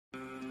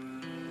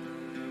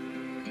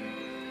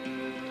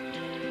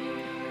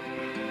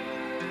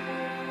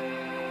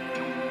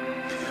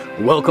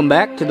Welcome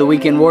back to the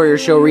Weekend Warrior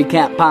Show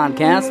Recap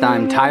Podcast.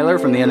 I'm Tyler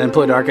from the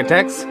Unemployed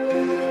Architects.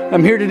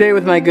 I'm here today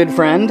with my good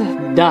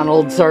friend,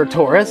 Donald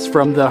Sartoris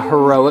from the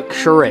heroic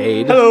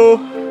Charade. Hello.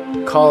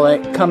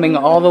 Coming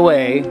all the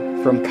way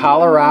from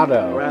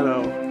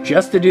Colorado.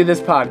 Just to do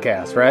this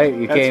podcast,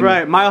 right? That's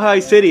right. Mile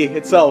High City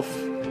itself.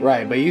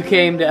 Right, but you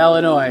came to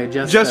Illinois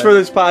just for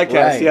this podcast,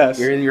 right. Yes.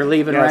 You're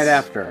leaving right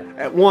after.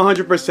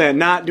 100%.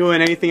 Not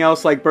doing anything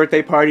else like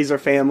birthday parties or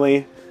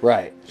family.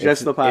 Right.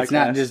 Just the podcast. It's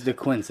not just a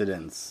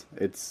coincidence.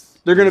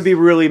 They're going to be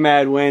really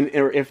mad when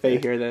or if they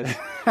hear this.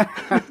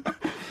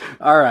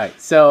 All right.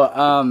 So,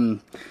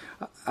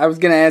 I was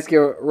going to ask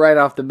you right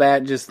off the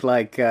bat just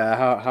like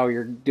how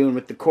you're doing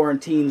with the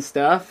quarantine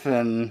stuff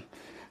and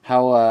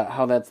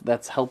how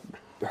that's helping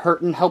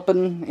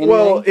anything?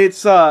 Well,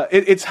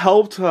 it's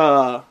helped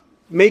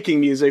making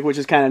music, which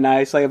is kind of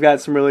nice. Like I've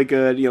got some really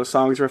good,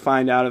 songs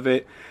refined out of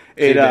it.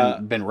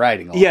 You've been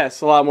writing a lot.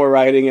 Yes, a lot more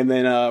writing, and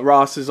then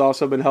Ross has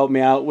also been helping me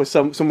out with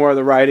some more of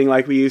the writing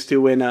like we used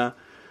to when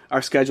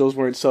our schedules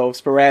weren't so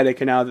sporadic,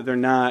 and now that they're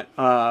not.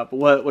 But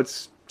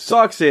what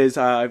sucks is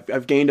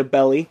I've gained a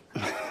belly.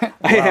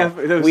 I have.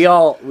 We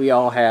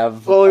all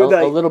have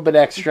a little bit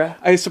extra.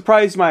 I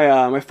surprised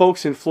my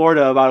folks in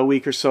Florida about a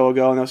week or so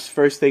ago, and that was the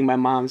first thing my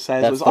mom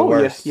says was,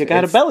 "Oh, you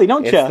got a belly,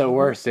 don't you?" It's the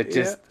worst. It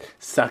just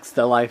sucks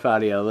the life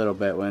out of you a little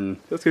bit when.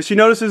 That's because she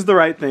notices the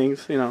right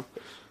things,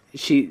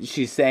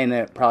 She's saying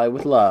it probably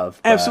with love.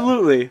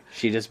 Absolutely.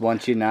 She just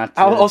wants you not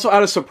to. Also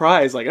out of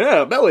surprise, like,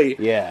 belly.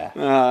 Yeah.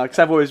 Because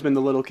I've always been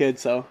the little kid,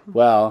 so.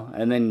 Well,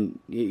 and then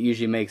it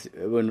usually makes,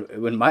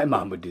 when my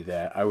mom would do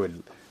that, I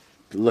would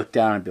look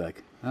down and be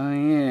like, oh,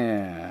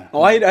 yeah.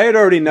 Oh, I had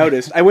already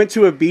noticed. I went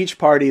to a beach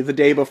party the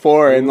day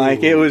before, and I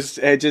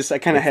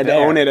kind of had to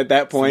own it at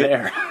that point.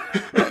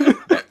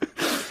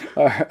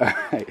 All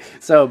right.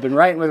 So, been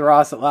writing with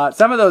Ross a lot.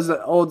 Some of those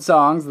old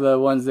songs, the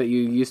ones that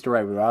you used to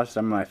write with Ross,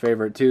 some of my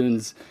favorite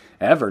tunes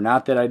ever.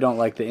 Not that I don't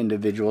like the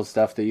individual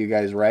stuff that you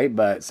guys write,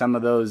 but some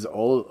of those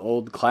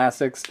old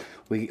classics,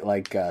 we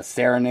like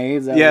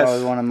Serenades. That was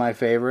always one of my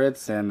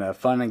favorites, and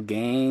Fun and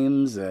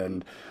Games,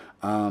 and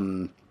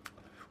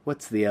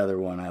what's the other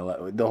one I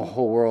love? The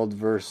Whole World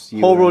Versus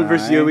You. Whole World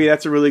Versus You.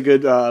 That's a really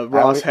good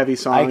Ross heavy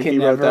song. I can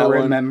never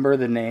remember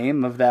the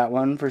name of that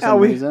one for some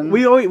reason.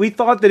 We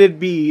thought that it'd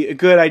be a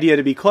good idea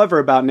to be clever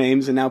about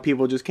names, and now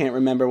people just can't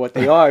remember what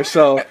they are.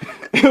 So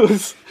it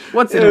was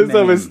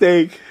a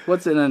mistake.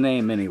 What's in a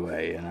name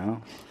anyway?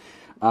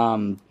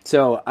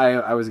 So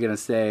I was gonna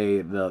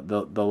say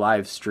the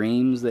live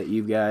streams that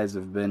you guys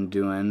have been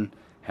doing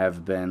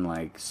have been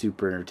like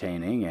super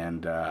entertaining,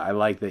 and I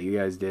like that you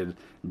guys did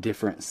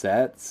different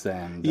sets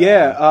and he's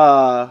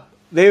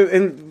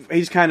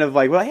kind of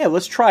like, well, yeah,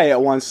 let's try it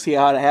once, see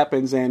how it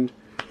happens, and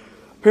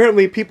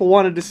apparently people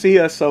wanted to see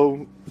us,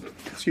 so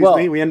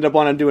we ended up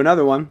wanting to do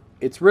another one.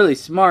 It's really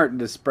smart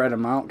to spread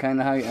them out, kind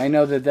of how I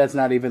know that's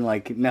not even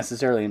like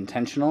necessarily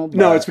intentional. But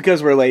no, it's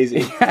because we're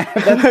lazy.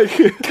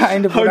 That's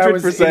kind of what 100%. I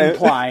was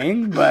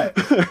implying, but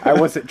I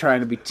wasn't trying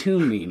to be too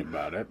mean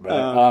about it.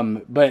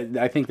 But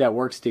I think that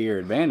works to your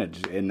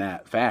advantage in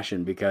that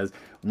fashion, because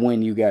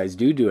when you guys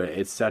do it,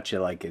 it's such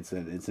a it's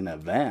an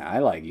event.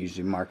 I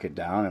usually mark it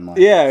down and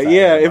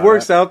it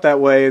works out that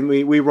way, and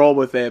we roll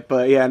with it.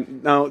 But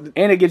and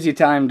it gives you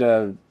time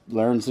to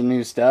learn some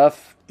new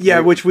stuff.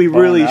 Yeah, which we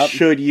really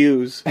should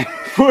use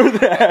for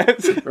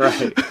that.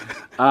 Right.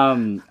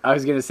 I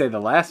was gonna say the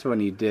last one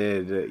you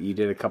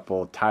did a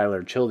couple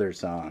Tyler Childers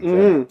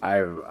songs.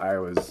 I've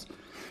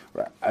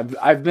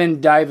been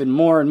diving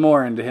more and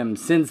more into him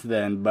since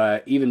then,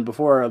 but even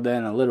before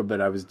then, a little bit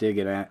I was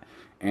digging at,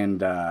 and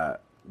the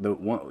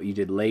one you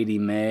did, Lady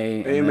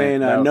May.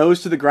 And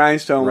Nose to the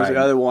Grindstone was the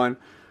other one.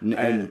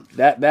 And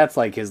that's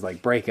like his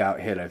breakout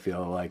hit. I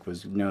feel like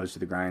was Nose to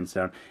the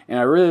Grindstone, and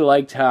I really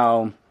liked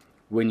how.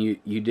 When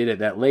you did it,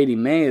 that Lady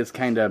May is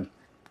kind of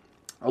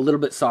a little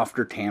bit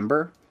softer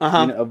timbre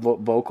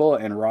vocal,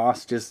 and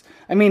Ross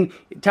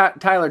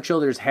Tyler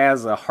Childers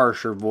has a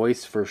harsher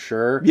voice for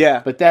sure.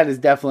 Yeah. But that is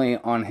definitely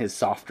on his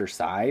softer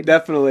side.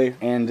 Definitely.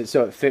 And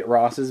so it fit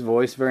Ross's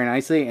voice very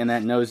nicely, and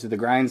that Nose to the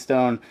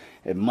Grindstone,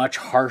 much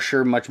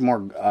harsher, much more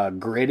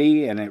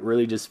gritty, and it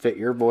really just fit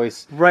your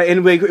voice. Right,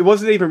 and it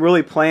wasn't even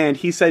really planned.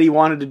 He said he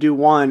wanted to do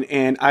one,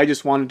 and I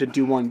just wanted to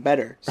do one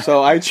better.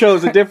 So I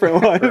chose a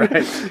different one.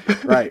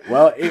 Right.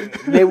 Well,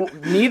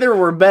 neither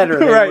were better.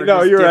 They were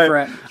just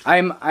different. Right.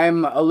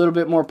 I'm a little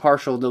bit more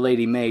partial to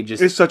Lady May.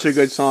 Just it's such a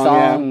good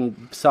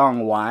song.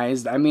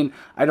 Song-wise. I mean,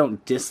 I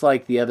don't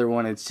dislike the other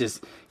one. It's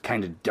just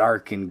kind of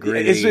dark and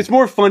gritty. It's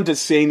more fun to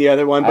sing the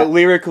other one, but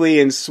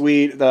lyrically and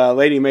sweet.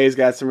 Lady May's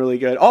got some really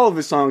good. All of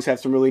his songs have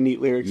some really neat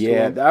lyrics.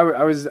 Yeah,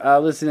 I was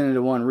listening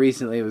to one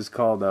recently. It was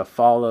called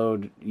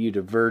 "Followed You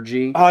to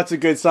Virgie." Oh, it's a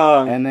good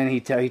song. And then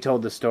he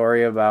told the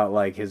story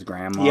about his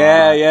grandma.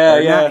 Yeah.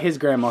 Not his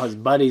grandma, his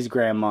buddy's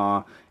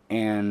grandma,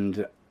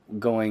 and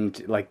going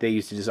to they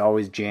used to just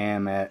always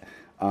jam at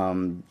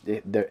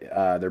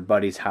their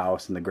buddy's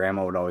house, and the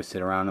grandma would always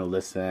sit around and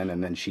listen.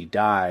 And then she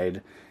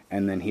died.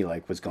 And then he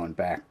was going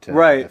back to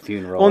the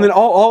funeral. Well,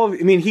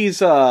 and then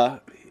he's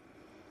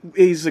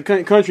he's a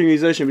country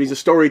musician, but he's a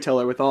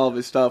storyteller with all of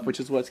his stuff, which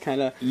is what's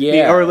kind of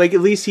or like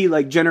at least he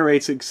like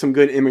generates like, some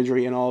good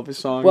imagery in all of his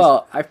songs.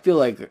 Well, I feel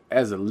like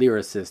as a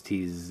lyricist,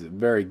 he's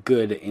very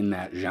good in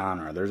that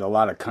genre. There's a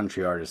lot of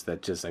country artists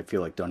that just I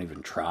feel like don't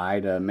even try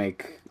to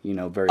make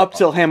very up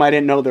till him. I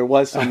didn't know there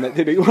was some that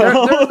did it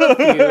well.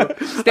 There's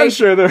a few. I'm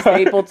sure there are.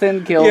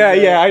 Stapleton killed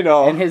it. Yeah, I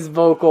know. And his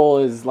vocal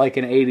is like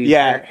an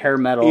 80s hair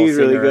metal he's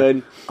singer.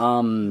 really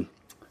good.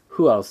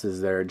 Who else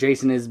is there?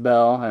 Jason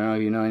Isbell. I don't know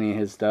if you know any of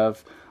his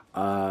stuff.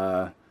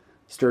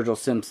 Sturgill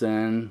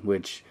Simpson,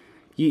 which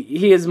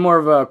he is more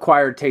of a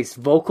acquired taste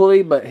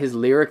vocally, but his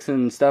lyrics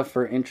and stuff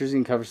are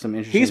interesting. Covers some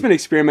interesting. He's been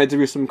experimenting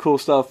with some cool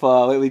stuff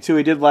lately too.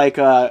 He did like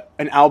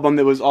an album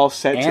that was all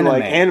set to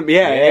like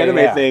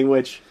anime thing,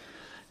 which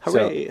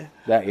hooray!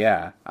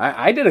 So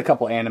I did a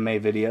couple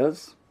anime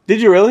videos. Did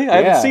you really?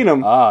 I haven't seen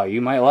them. Oh,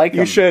 you might like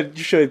them. You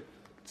should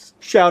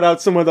shout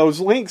out some of those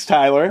links,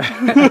 Tyler.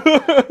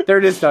 They're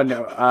just on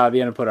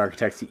the Unemployed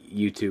Architects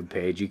YouTube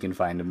page. You can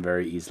find them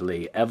very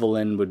easily.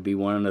 Evelyn would be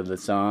one of the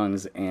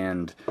songs,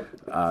 and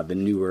the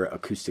newer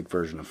acoustic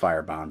version of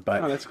Firebound.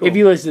 But that's cool. If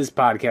you listen to this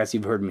podcast,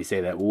 you've heard me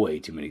say that way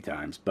too many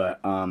times. But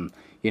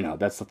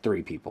that's the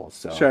three people.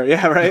 So sure,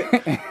 yeah, right.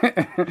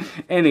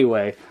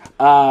 Anyway,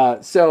 we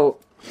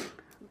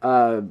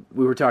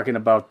were talking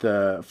about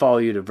the Follow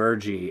You to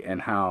Virgie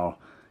and how.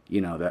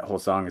 That whole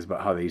song is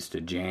about how they used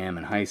to jam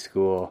in high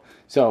school.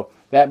 So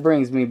that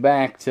brings me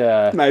back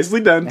to...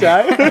 Nicely done,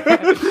 Ty.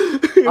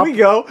 Here we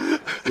go.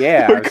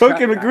 Yeah. We're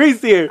cooking with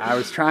grease here. I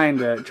was trying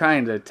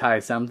to tie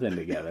something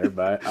together.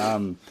 But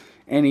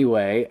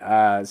anyway,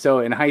 so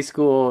in high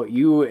school,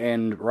 you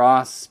and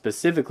Ross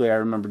specifically, I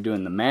remember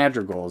doing the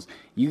Madrigals.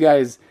 You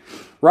guys...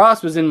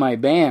 Ross was in my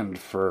band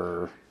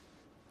for...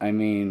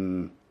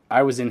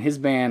 I was in his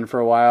band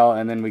for a while,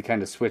 and then we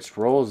kind of switched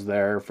roles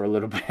there for a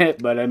little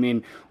bit. But,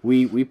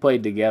 we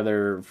played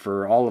together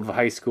for all of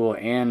high school,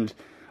 and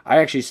I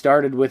actually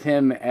started with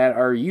him at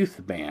our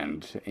youth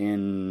band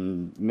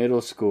in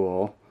middle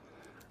school.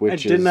 I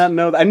did not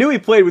know that. I knew he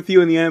played with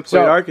you in the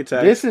Unemployed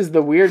Architect. This is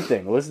the weird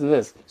thing. Listen to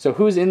this. So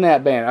who's in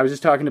that band? I was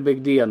just talking to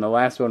Big D on the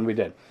last one we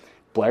did.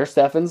 Blair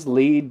Steffens,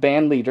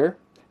 band leader.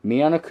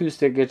 Me on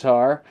acoustic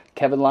guitar,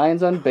 Kevin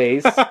Lyons on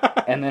bass,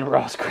 and then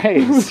Ross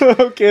Graves.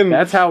 Okay.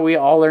 That's how we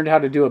all learned how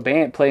to do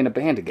play in a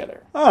band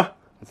together. Huh.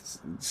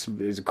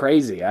 It's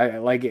crazy. I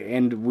like it,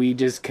 and we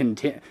just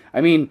continue.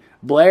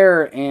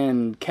 Blair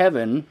and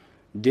Kevin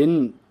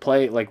didn't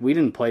play, we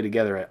didn't play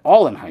together at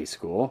all in high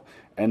school,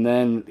 and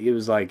then it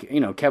was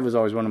Kev was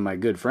always one of my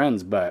good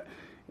friends, but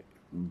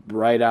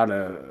right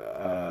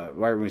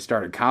when we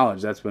started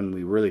college, that's when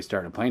we really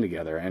started playing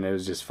together, and it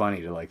was just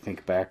funny to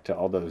think back to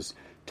all those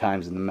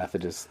times in the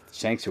Methodist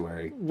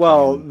sanctuary.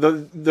 Well,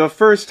 the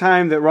first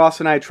time that Ross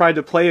and I tried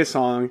to play a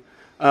song,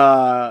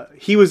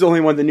 he was the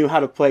only one that knew how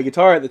to play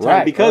guitar at the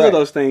time because of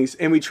those things,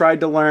 and we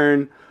tried to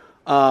learn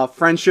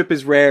Friendship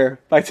is Rare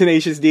by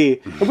Tenacious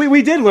D.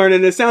 We did learn it,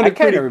 and it sounded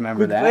pretty... I kind of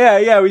remember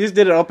that. Yeah, we just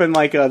did it up in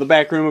the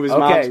back room of his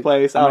mom's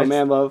place out of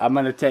Man Love. I'm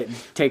going to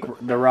take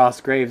the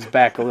Ross Graves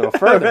back a little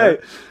further.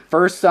 Right.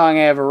 First song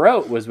I ever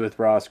wrote was with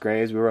Ross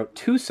Graves. We wrote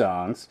 2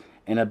 songs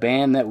in a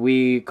band that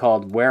we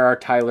called Where Are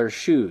Tyler's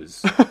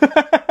Shoes.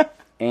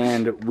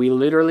 And we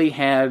literally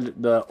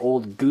had the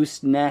old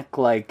gooseneck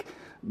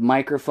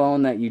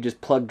microphone that you just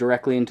plug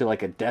directly into a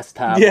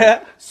desktop.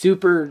 Yeah.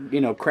 Super,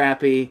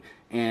 crappy.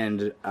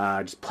 And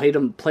just played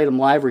them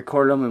live,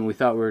 recorded them, and we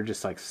thought we were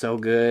just so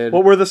good.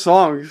 What were the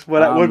songs?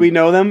 Would we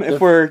know them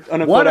if we're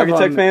Unemployed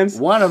Architect fans?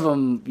 One of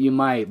them you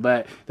might,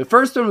 but the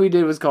first one we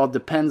did was called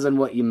 "Depends on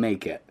What You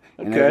Make It,"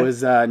 and it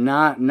was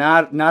not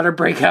a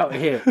breakout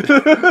hit.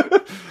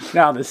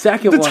 Now the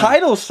second one, the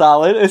title's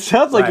solid. It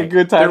sounds like a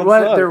good title.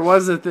 There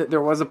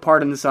was a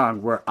part in the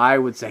song where I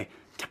would say,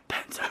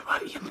 "Depends on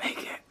what you make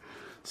it."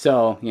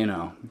 So,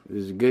 it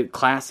was a good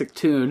classic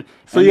tune.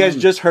 So you guys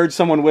just heard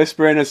someone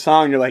whisper in a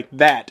song, you're like,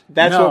 that's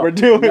what we're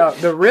doing. No,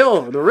 the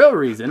real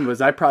reason was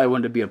I probably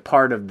wanted to be a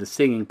part of the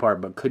singing part,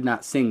 but could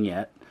not sing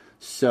yet.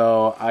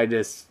 So I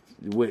just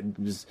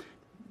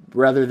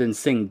rather than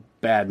sing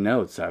bad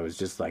notes, I was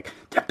just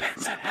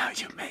depends on how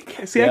you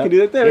make it. See, I can do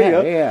that. There you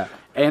go. Yeah.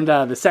 And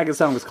the second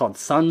song was called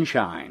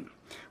Sunshine,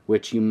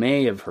 which you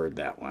may have heard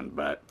that one,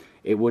 but...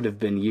 It would have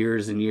been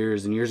years and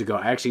years and years ago.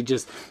 I actually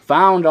just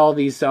found all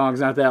these songs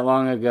not that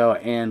long ago,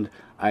 and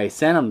I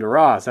sent them to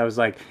Ross. I was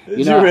like,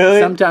 really?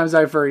 Sometimes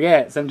I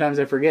forget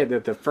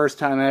that the first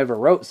time I ever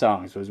wrote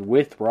songs was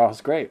with Ross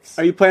Graves.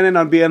 Are you planning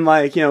on being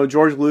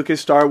George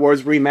Lucas Star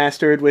Wars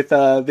remastered with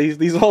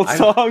these old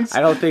songs?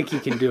 I don't think you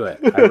can do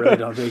it. I really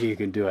don't think you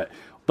can do it.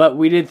 But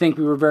we did think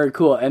we were very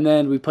cool. And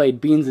then we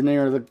played Beans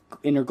and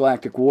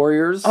Intergalactic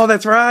Warriors. Oh,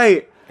 that's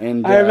right.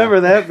 And, I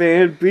remember that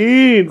band,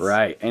 Beans.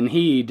 Right, and I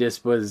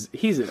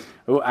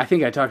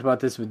think I talked about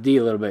this with D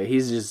a little bit.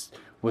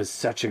 Was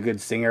such a good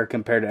singer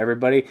compared to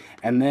everybody.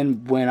 And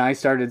then when I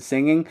started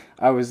singing,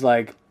 I was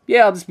like,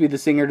 yeah, I'll just be the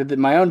singer to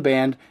my own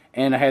band.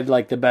 And I had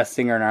the best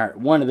singer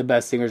one of the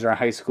best singers in our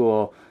high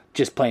school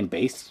just playing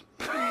bass.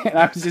 And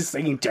I was just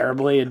singing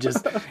terribly and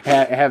just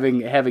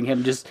having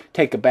him just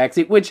take a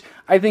backseat, which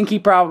I think he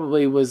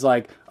probably was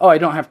like, oh, I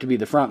don't have to be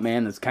the front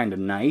man. That's kind of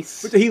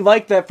nice. But he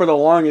liked that for the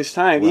longest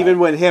time. Right. Even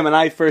when him and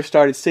I first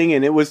started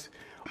singing, it was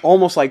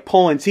almost like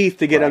pulling teeth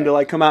to get him to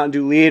like come out and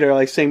do lead or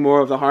like sing more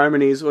of the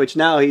harmonies, which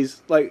now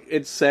he's like,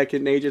 it's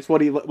second nature. It's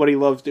what he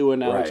loves doing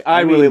now, which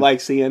I mean, really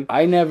like seeing.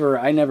 I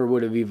never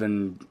would have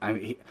even,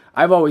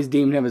 I've always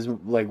deemed him as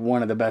like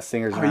one of the best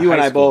singers in you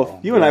and high I school.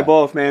 both. You and I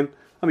both, man.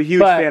 I'm a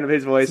huge fan of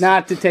his voice.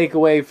 Not to take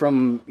away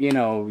from,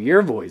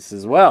 your voice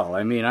as well.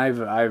 I mean,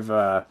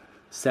 I've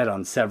said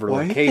on several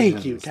occasions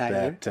thank you,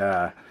 Tyler.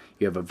 that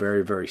you have a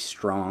very, very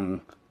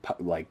strong,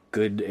 like,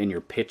 good, and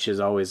your pitch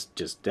is always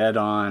just dead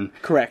on.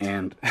 Correct.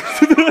 And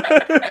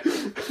I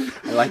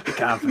like the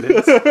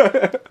confidence.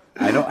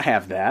 I don't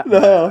have that.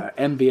 No.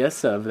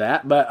 Envious of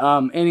that. But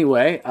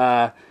anyway,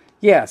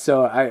 yeah,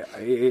 so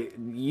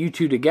you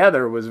two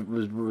together was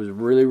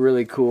really,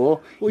 really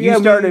cool. Well, you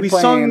started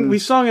we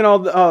sung in all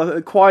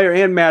the choir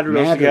and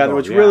madrigals together,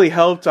 which really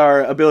helped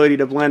our ability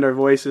to blend our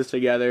voices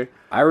together.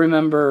 I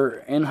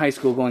remember in high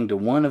school going to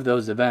one of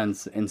those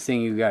events and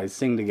seeing you guys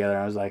sing together.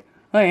 I was like,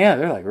 oh yeah,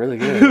 they're like really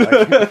good.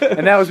 Like,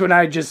 and that was when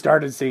I just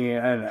started singing,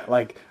 and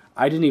like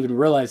I didn't even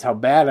realize how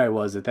bad I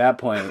was at that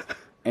point.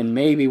 And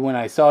maybe when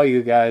I saw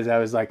you guys, I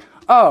was like,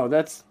 oh,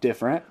 that's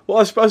different. Well,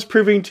 us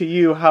proving to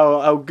you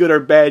how good or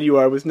bad you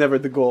are was never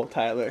the goal,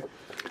 Tyler.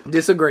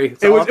 Disagree.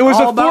 It was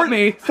all about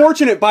me.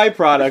 Fortunate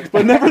byproduct,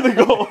 but never the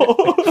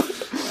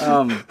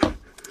goal.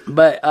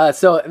 But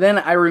so then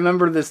I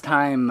remember this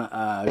time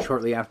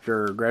shortly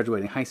after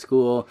graduating high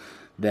school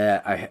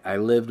that I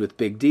lived with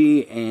Big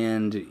D,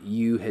 and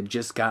you had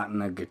just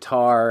gotten a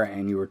guitar,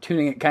 and you were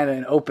tuning it, kind of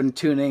an open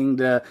tuning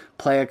to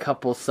play a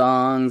couple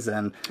songs.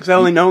 And because I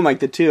only known like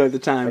the two at the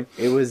time.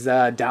 It was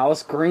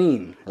Dallas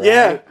Green. Right?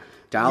 Yeah.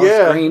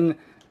 Dallas Green.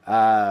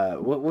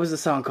 What was the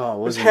song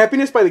called? Was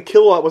Happiness by the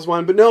Kilowatt was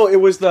one, but no,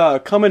 it was the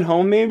Coming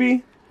Home,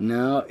 maybe?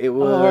 No, it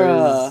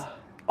was...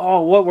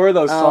 what were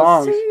those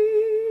songs?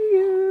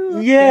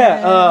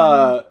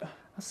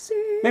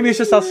 Maybe it's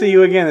just I'll See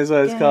You Again is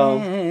what it's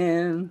called.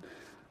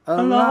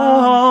 A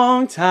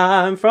long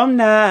time from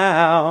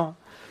now.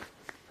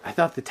 I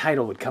thought the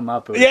title would come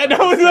up. No, it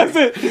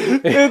doesn't.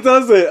 It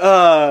doesn't.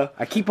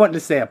 I keep wanting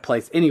to say a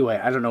place. Anyway,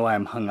 I don't know why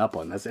I'm hung up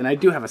on this. And I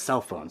do have a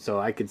cell phone, so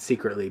I could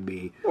secretly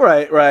be...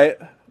 Right.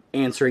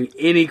 Answering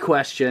any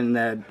question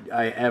that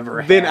I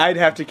ever had. Then I'd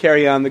have to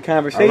carry on the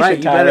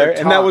conversation, Tyler.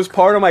 And that was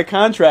part of my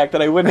contract,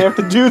 that I wouldn't have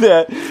to do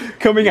that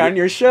coming on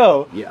your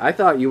show. Yeah, I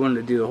thought you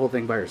wanted to do the whole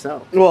thing by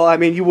yourself. Well, I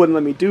mean, you wouldn't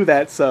let me do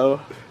that,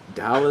 so...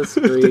 Dallas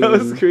Green.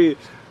 Dallas Green.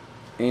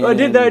 I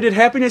did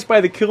Happiness by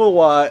the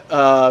Kilowatt,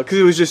 because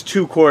it was just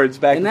two chords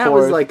back and forth. And that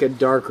was like a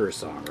darker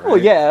song, right? Well,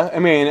 yeah. I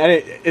mean,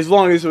 as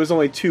long as it was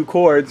only two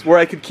chords, where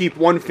I could keep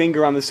one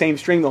finger on the same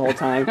string the whole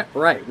time.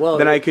 Right. Well,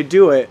 then I could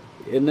do it.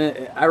 And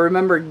I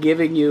remember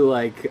giving you,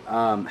 like,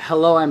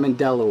 Hello, I'm in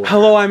Delaware.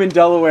 Hello, I'm in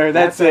Delaware.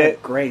 That's it.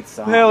 A great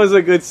song. That was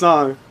a good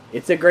song.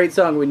 It's a great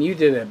song when you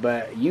did it,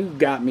 but you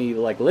got me,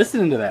 like,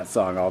 listening to that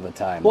song all the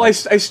time. Well, I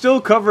still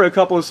cover a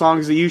couple of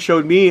songs that you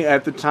showed me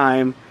at the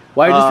time.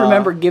 Well, I just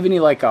remember giving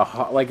you, like a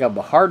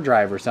hard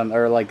drive or something,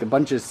 or, like, a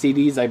bunch of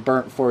CDs I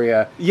burnt for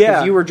you. Yeah.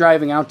 Because you were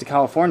driving out to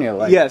California,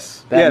 like,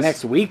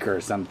 next week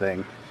or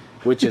something.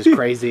 Which is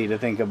crazy to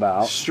think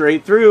about.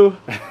 Straight through.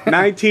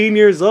 19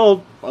 years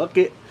old. Fuck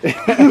it.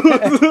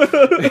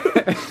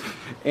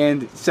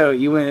 And so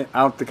you went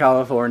out to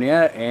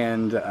California,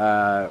 and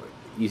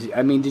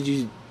did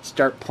you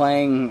start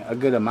playing a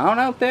good amount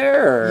out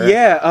there? Or?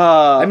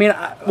 Yeah.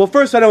 Well,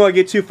 first, I don't want to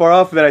get too far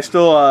off of it. I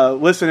still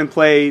listen and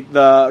play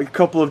a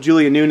couple of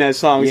Julia Nunez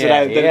songs that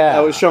I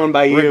was shown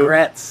by you.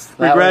 Regrets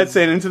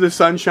And Into the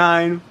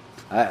Sunshine.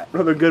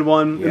 Another good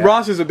one. Yeah.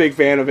 Ross is a big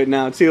fan of it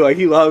now too. Like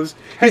he's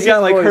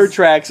got like her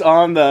tracks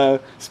on the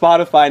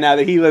Spotify now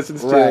that he listens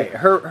to. Right.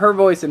 Her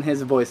voice and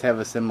his voice have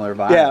a similar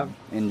vibe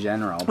in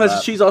general.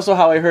 She's also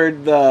how I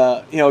heard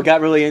got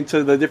really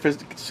into the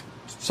different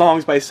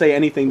songs by Say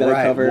Anything that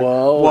I covered.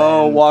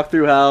 Whoa, Walk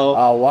Through Hell.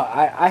 Oh,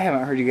 I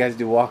haven't heard you guys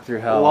do Walk Through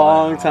Hell.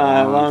 Long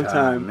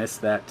time.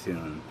 Missed that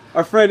tune.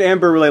 Our friend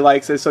Amber really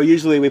likes it, so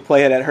usually we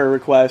play it at her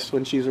request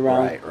when she's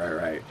around.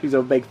 Right. She's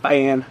a big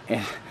fan.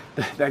 And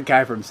that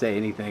guy from Say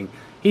Anything,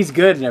 he's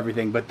good and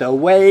everything, but the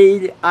way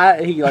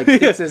he like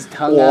sticks his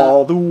tongue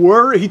out. The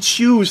word, he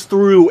chews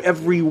through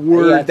every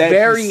word that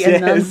very he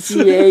says.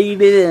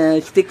 Enunciated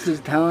and sticks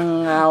his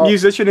tongue out.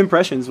 Musician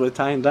impressions with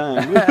Ty and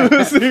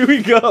Dime. So here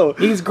we go.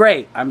 He's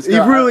great. He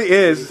really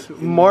is.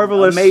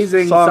 Marvelous,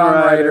 amazing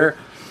songwriter.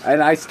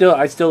 And I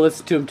still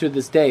listen to him to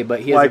this day, but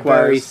he has a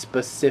very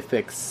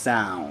specific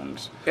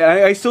sound.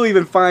 Yeah, I still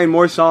even find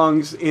more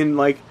songs in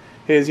like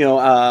his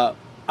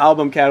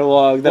album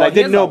catalog that I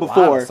didn't know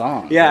before. Lot of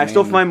songs. I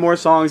still find more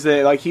songs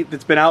that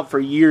that's been out for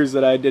years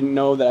that I didn't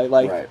know that I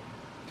like. Right.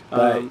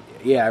 But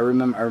I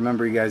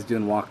remember you guys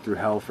doing Walk Through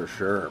Hell for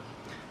sure.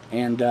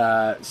 And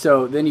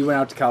so then you went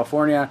out to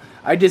California.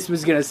 I just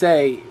was gonna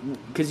say,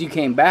 because you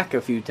came back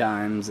a few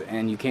times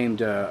and you came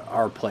to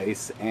our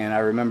place, and I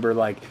remember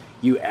like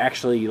you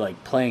actually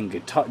like playing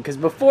guitar, because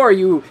before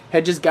you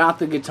had just got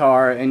the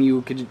guitar and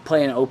you could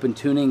play an open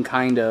tuning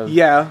kind of,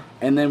 Yeah.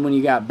 and then when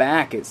you got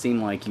back it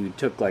seemed like you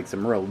took like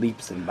some real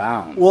leaps and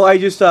bounds. Well, I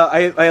just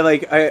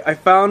I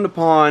found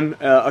upon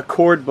a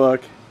chord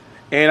book,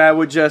 and I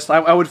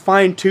would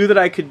find two that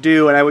I could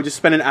do, and I would just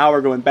spend an hour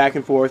going back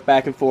and forth,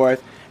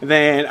 and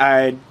then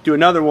I'd do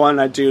another one.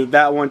 I'd do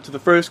that one to the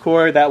first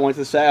chord, that one to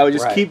the second. I would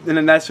just keep, and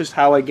then that's just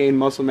how I gained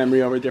muscle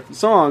memory over different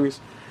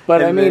songs.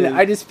 But and I mean, then,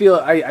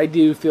 I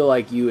do feel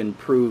like you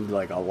improved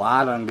like a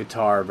lot on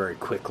guitar very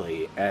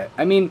quickly.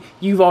 I mean,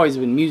 you've always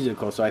been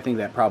musical, so I think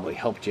that probably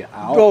helped you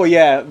out. Oh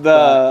yeah,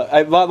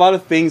 a lot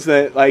of things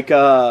that like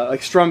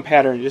strum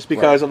pattern, just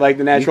because of like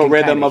the natural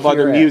rhythm of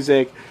other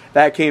music,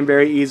 that came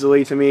very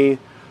easily to me.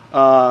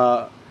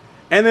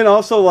 And then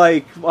also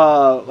like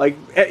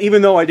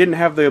even though I didn't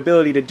have the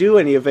ability to do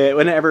any of it,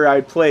 whenever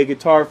I'd play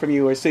guitar from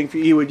you or sing for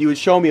you, you would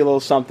show me a little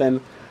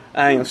something,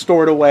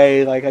 stored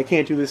away. Like, I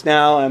can't do this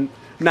now. I'm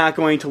not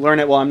going to learn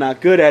it while I'm not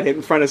good at it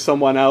in front of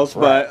someone else.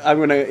 Right. But I'm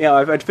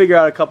gonna, I'd figure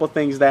out a couple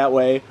things that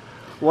way,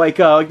 like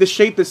the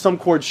shape that some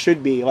chords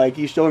should be. Like,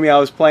 you showed me I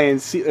was playing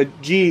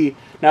G,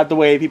 not the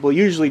way people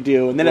usually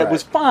do, and then it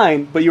was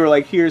fine. But you were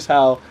like, here's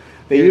how.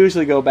 They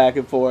usually go back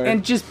and forth.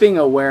 And just being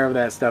aware of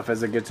that stuff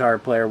as a guitar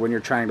player when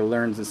you're trying to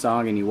learn the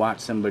song and you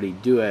watch somebody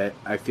do it,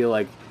 I feel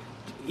like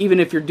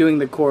even if you're doing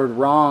the chord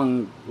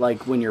wrong,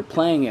 like when you're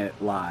playing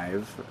it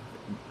live,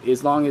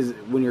 as long as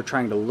when you're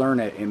trying to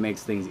learn it, it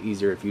makes things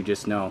easier if you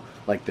just know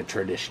like the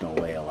traditional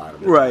way a lot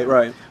of it.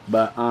 Right.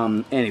 But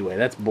anyway,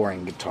 that's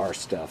boring guitar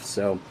stuff.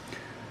 So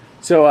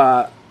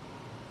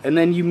and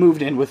then you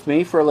moved in with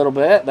me for a little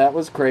bit. That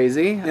was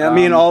crazy. Yeah,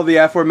 me and all the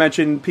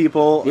aforementioned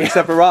people,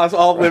 except for Ross,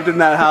 all lived in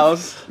that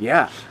house.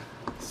 Yeah.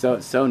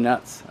 So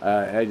nuts.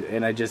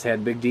 I just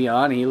had Big D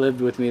on. He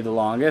lived with me the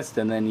longest,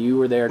 and then you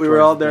were there. We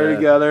were all there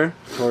together.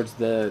 Towards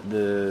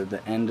the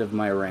end of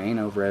my reign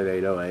over at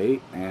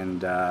 808.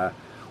 And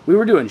we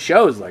were doing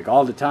shows like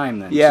all the time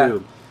then,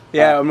 too.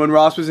 Yeah, and when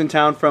Ross was in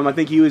town from, I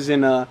think he was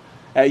in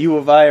at U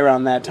of I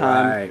around that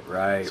time.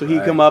 Right. So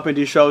he'd come up and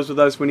do shows with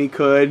us when he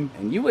could.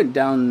 And you went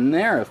down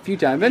there a few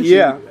times.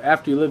 Eventually,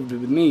 after you lived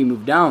with me, you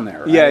moved down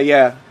there, right?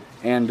 Yeah.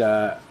 And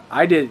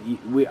I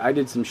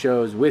did some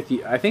shows with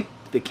you. I think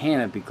the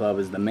Canopy Club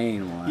is the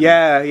main one.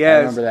 Yeah. I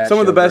remember that. Some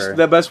of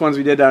the best ones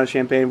we did down in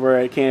Champaign were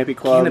at Canopy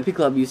Club. Canopy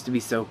Club used to be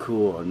so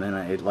cool, and then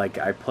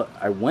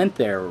I went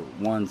there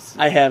once.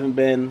 I haven't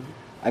been.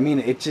 I mean,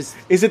 it just...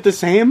 Is it the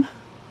same?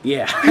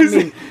 Yeah. I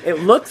mean, it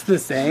looks the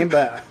same,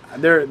 but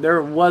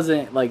there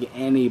wasn't, like,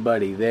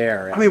 anybody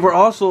there. I mean, we're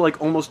also,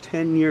 like, almost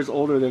 10 years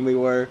older than we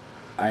were.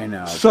 I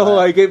know. So,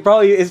 like, it's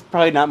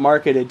probably not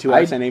marketed to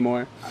us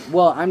anymore.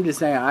 Well, I'm just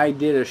saying, I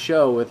did a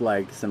show with,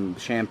 like, some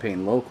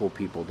Champaign local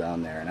people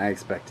down there, and I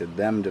expected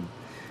them to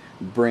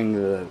bring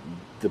the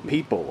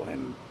people,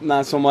 and...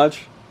 Not so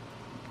much?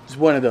 It's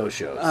one of those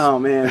shows. Oh,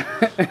 man.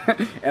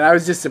 And I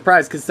was just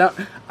surprised, because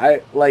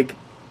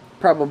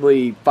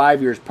probably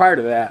 5 years prior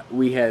to that,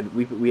 we had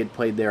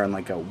played there on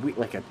like a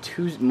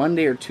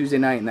Monday or Tuesday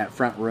night in that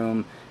front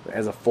room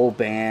as a full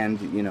band,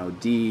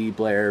 D,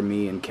 Blair,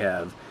 me, and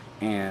Kev,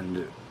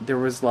 and there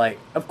was like,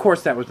 of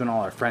course, that was when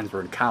all our friends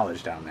were in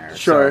college down there.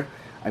 Sure. So,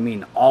 I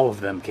mean, all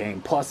of them came.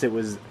 Plus, there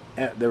was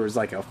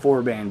like a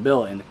 4-band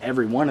bill, and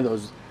every one of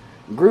those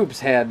groups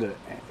had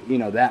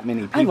that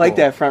many people. I like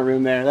that front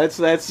room there. That's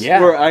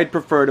where I'd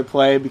prefer to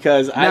play,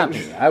 because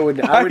I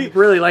would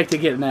really like to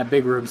get in that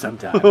big room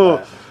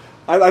sometime.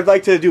 I'd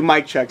like to do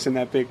mic checks in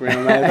that big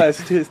room.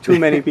 That's too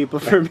many people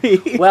for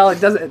me. Well,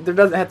 there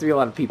doesn't have to be a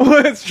lot of people.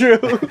 That's true.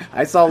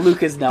 I saw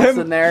Lucas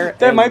Nelson there.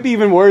 That might be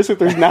even worse if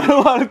there's not a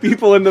lot of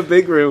people in the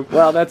big room.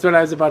 Well, that's what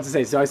I was about to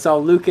say. So I saw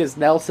Lucas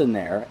Nelson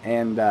there,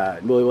 and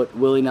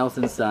Willie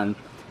Nelson's son,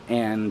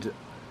 and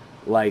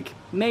like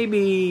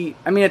maybe,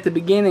 I mean, at the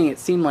beginning it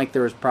seemed like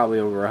there was probably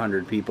over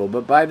 100 people,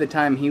 but by the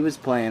time he was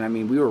playing, I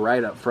mean, we were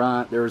right up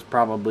front. There was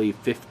probably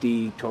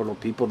 50 total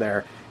people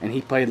there, and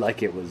he played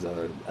like it was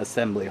a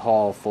assembly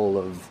hall full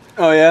of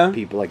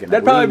people. Like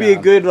that'd probably be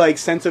a good like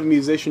sense of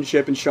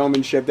musicianship and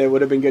showmanship that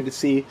would have been good to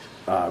see.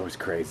 Oh, it was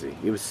crazy.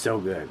 It was so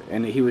good,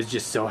 and he was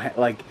just so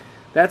like,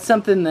 that's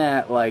something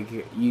that like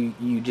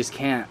you just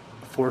can't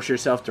force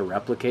yourself to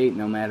replicate,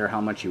 no matter how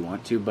much you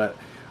want to. But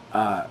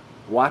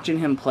watching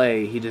him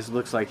play, he just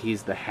looks like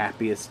he's the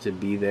happiest to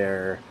be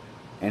there,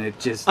 and it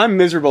just... I'm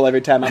miserable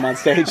every time I'm on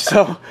stage,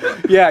 so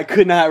yeah, I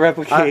could not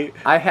replicate.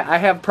 I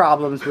have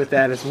problems with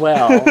that as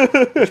well,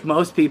 which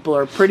most people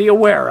are pretty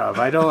aware of.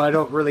 I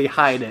don't really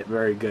hide it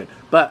very good,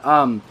 but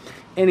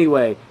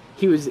anyway,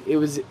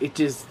 it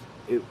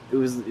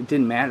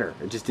didn't matter.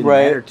 It just didn't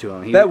matter to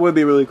him. That would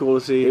be really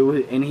cool to see.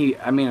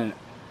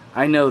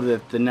 I know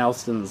that the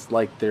Nelsons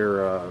like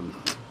their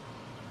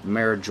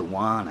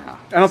marijuana.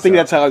 I don't think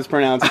that's how it's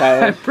pronounced,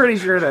 Tyler. I'm pretty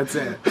sure that's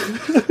it.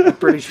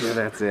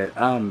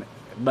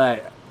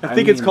 But I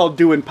think it's called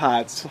doing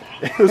pots.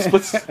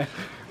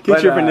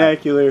 Get your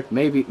vernacular.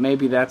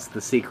 Maybe that's the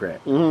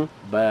secret. Mm-hmm.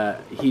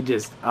 But he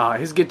just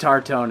his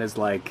guitar tone is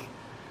like,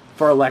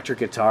 for electric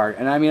guitar,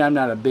 and I mean, I'm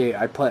not a big...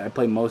 I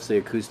play mostly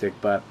acoustic,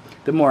 but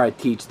the more I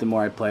teach, the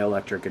more I play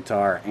electric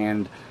guitar,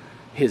 and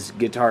his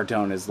guitar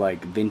tone is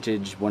like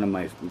vintage, one of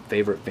my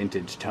favorite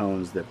vintage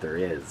tones that there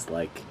is.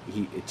 Like,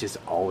 it just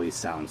always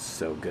sounds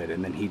so good,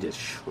 and then he just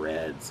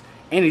shreds.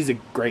 And he's a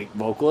great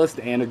vocalist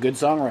and a good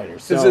songwriter.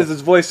 So does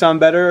his voice sound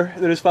better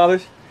than his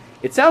father's?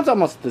 It sounds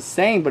almost the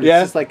same, but it's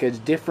just like a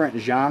different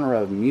genre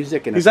of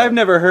music. Because I've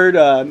never heard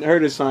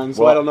his son,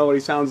 so I don't know what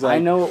he sounds like. I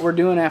know what we're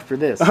doing after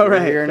this. All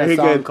right, we're hearing a very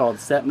song good. called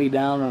 "Set Me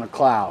Down on a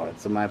Cloud."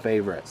 It's my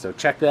favorite, so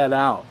check that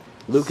out.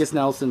 Lucas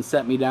Nelson,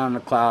 "Set Me Down on a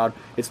Cloud."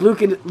 It's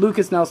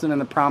Lucas Nelson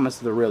and the Promise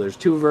of the Real. There's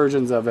two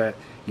versions of it.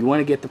 You want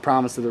to get the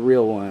Promise of the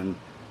Real one.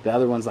 The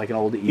other one's like an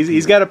old EP.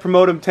 He's got to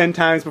promote him 10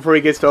 times before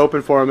he gets to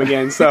open for him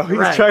again. So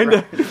he's trying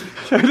to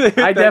hit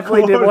I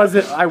definitely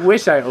quota. I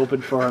wish I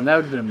opened for him. That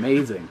would have been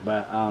amazing.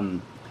 But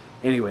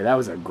anyway, that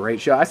was a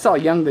great show. I saw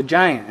Young the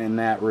Giant in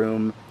that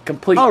room.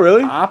 Complete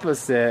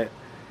opposite.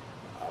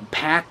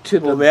 Packed to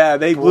the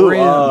they blew brim.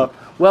 up.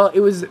 Well,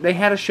 they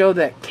had a show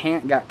that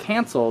got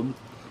canceled,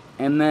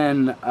 and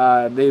then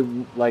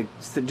they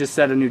just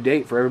set a new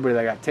date for everybody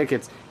that got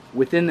tickets.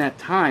 Within that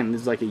time,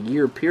 there's like a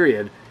year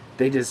period,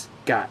 they just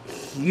got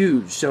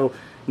huge. So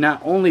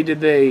not only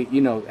did they,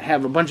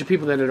 have a bunch of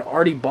people that had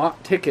already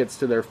bought tickets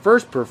to their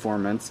first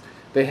performance,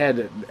 they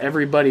had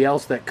everybody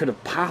else that could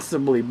have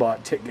possibly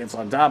bought tickets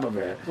on top of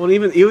it. Well,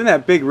 even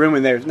that big room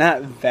in there is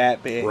not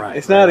that big. Right,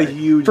 it's not a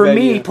huge for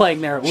venue. me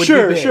playing there. It would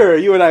Sure, be big. sure.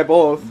 You and I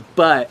both.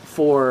 But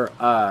for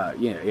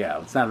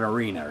it's not an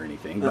arena or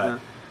anything. But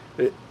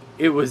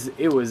it was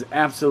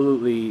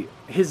absolutely,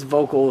 his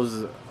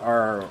vocals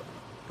are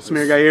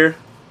Samir Gair.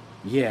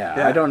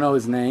 Yeah, I don't know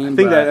his name.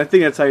 I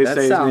think that's how you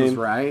say his name. That sounds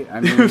right.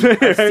 I mean,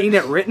 I've seen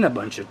it written a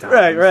bunch of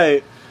times.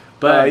 Right.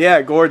 But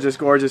gorgeous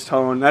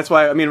tone. That's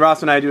why,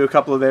 Ross and I do a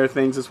couple of their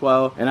things as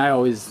well. And I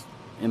always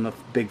am a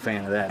big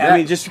fan of that. I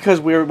mean, just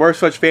because we're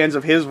such fans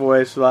of his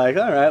voice, like,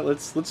 all right,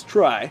 let's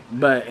try.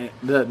 But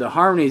the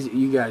harmonies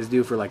you guys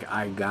do for like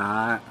 "I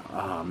Got,"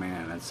 oh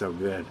man, that's so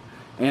good.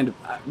 And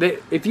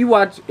if you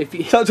what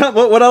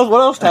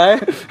else,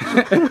 Ty?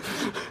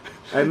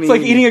 I mean, it's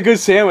like eating a good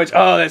sandwich.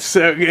 Oh, that's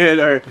so good.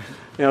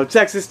 Or,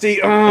 Texas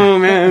tea. Oh,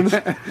 man.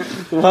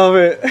 Love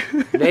it.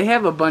 They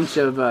have a bunch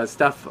of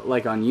stuff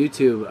like on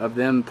YouTube of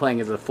them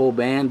playing as a full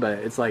band, but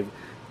it's like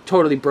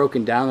totally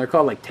broken down. They're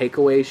called like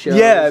takeaway shows.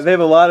 Yeah, they have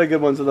a lot of good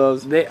ones of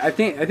those. I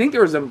think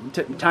there was a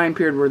time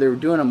period where they were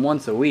doing them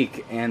once a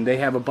week, and they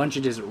have a bunch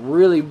of just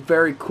really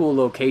very cool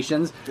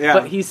locations. Yeah.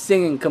 But he's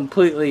singing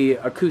completely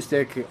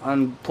acoustic,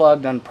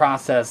 unplugged,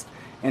 unprocessed.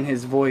 And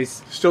his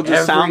voice still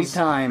just sounds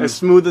time, as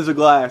smooth as a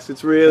glass.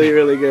 It's really,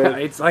 really good.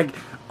 It's like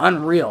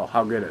unreal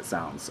how good it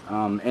sounds.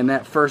 And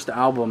that first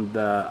album,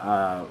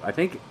 I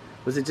think,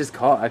 was it just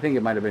called? I think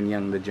it might have been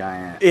Young the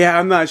Giant. Yeah,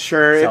 I'm not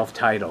sure.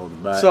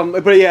 Self-titled, but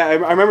yeah, I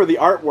remember the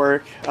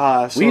artwork.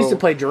 We used to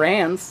play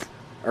Duran's.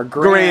 Or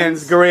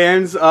Grands.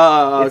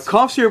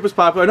 Cough Syrup was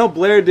popular. I know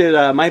Blair did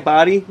My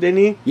Body, didn't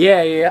he?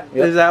 Yeah. Yep.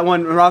 There's that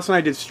one. Ross and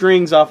I did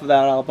Strings off of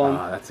that album.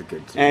 Oh, that's a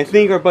good tune. And I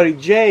think our buddy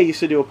Jay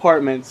used to do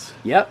Apartments.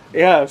 Yep.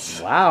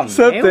 Yes. Wow,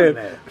 something.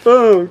 It.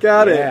 Boom,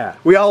 got Yeah. it.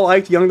 We all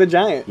liked Young the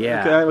Giant.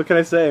 Yeah. What can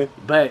I say?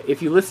 But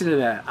if you listen to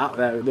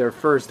that their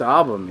first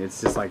album,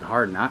 it's just like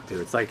hard not to.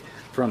 It's like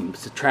from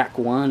track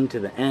 1 to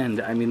the end.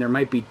 I mean, there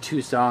might be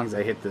 2 songs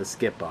I hit the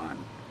skip on.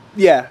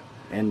 Yeah.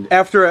 And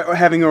after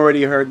having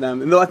already heard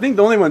them. And I think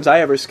the only ones I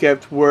ever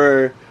skipped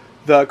were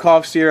the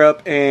Cough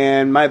Syrup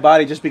and My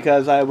Body, just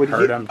because I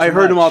heard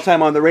them all the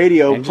time on the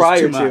radio and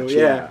prior to.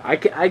 Yeah.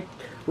 I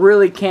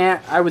really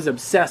can't. I was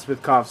obsessed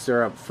with Cough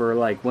Syrup for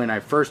like when I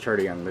first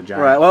heard Young the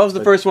Giant. Right. Well, that was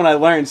the first one I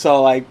learned.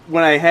 So like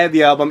when I had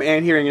the album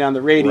and hearing it on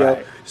the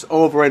radio, just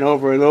over and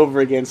over and over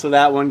again. So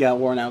that one got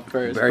worn out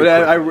first.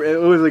 It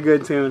was a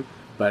good tune.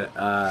 But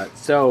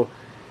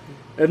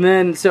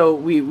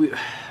we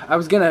I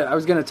was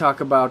gonna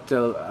talk about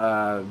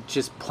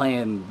just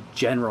playing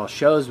general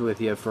shows with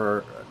you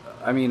for.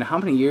 I mean, how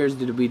many years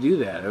did we do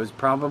that? It was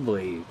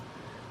probably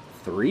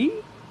 3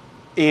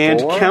 and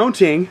 4?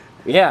 Counting.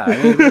 Yeah,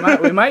 I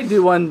mean, we might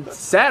do one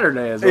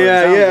Saturday as well.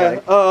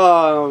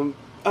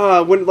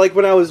 Yeah.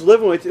 When I was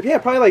living with,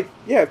 probably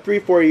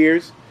 3-4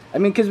 years. I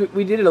mean, because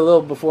we did it a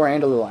little before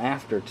and a little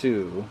after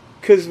too.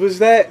 Because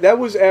that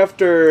was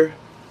after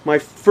my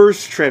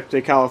first trip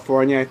to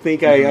California. I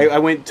think I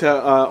went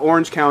to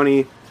Orange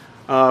County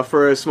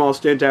for a small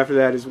stint after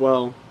that as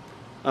well,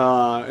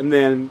 and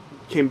then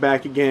came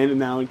back again, and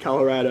now in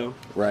Colorado.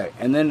 Right,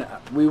 and then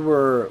we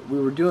were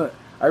doing.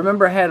 I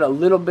remember I had a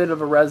little bit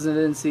of a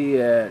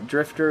residency at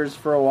Drifters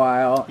for a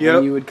while,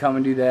 and you would come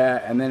and do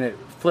that, and then it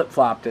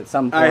flip-flopped at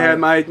some point. I had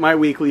my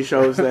weekly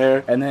shows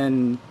there. And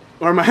then...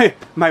 Or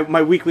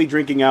my weekly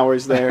drinking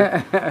hours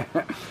there.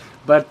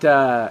 But,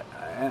 so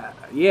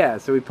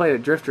we played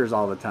at Drifters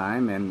all the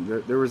time,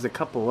 and there was a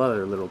couple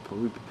other little...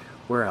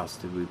 Where else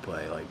did we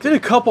play? Did a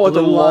couple at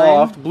the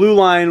Loft. Blue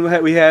Line,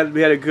 we had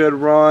a good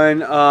run.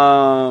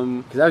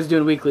 Because I was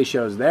doing weekly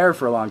shows there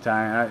for a long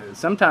time.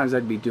 Sometimes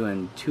I'd be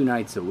doing 2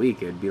 nights a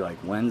week. It'd be like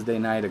Wednesday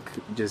night,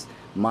 just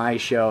my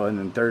show, and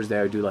then Thursday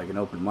I would do like an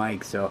open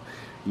mic. So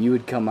you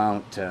would come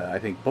out to, I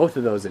think, both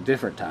of those at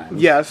different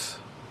times. Yes.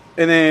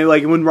 And then,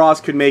 like, when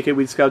Ross could make it,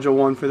 we'd schedule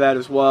one for that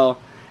as well.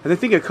 And I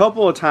think a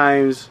couple of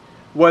times,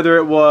 whether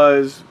it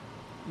was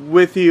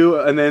with you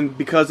and then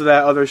because of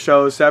that other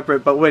show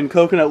separate, but when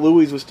Coconut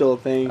Louie's was still a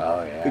thing,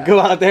 we'd go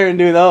out there and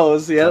do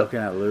those. Yep.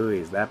 Coconut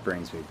Louie's, that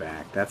brings me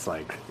back. That's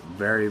like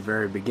very,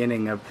 very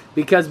beginning of,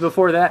 because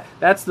before that,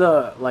 that's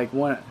the, like,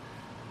 one,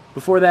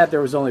 before that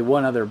there was only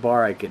one other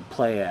bar I could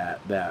play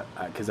at that,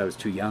 because I was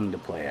too young to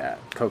play at.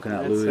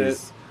 Coconut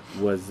Louie's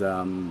was,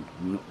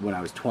 when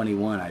I was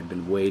 21, I'd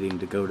been waiting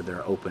to go to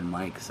their open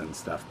mics and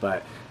stuff,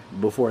 but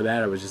before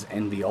that, it was just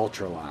Envy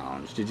Ultra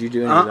Lounge. Did you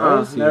do any of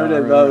those? Never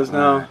did those,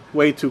 no.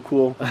 Way too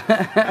cool.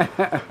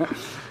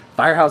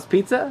 Firehouse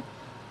Pizza?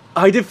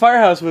 I did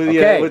Firehouse with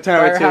you with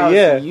time or two,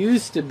 yeah. Firehouse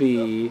used to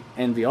be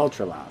Envy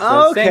Ultra Lounge.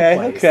 So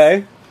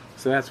okay.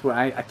 So that's what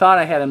I thought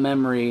I had a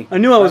memory. I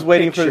knew I was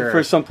waiting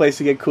for some place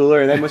to get cooler,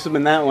 and that must have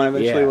been that one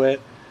eventually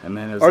went. And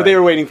then it was or they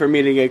were waiting for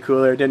me to get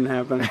cooler. It didn't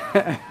happen.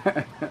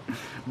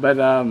 But,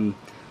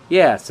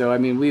 yeah, so, I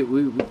mean,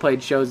 we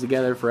played shows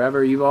together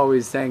forever. You've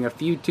always sang a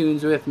few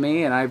tunes with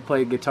me, and I've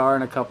played guitar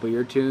in a couple of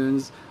your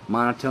tunes.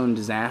 Monotone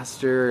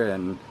Disaster,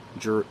 and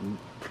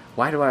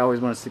why do I always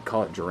want to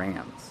call it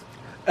Drams?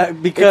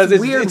 Because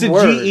it's a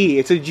GE.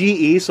 It's a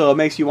GE, so it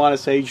makes you want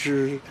to say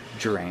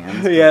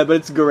Drams. Yeah, but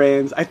it's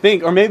Garans, I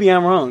think. Or maybe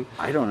I'm wrong.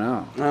 I don't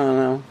know. I don't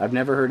know. I've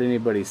never heard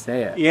anybody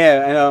say it.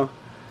 Yeah, I know.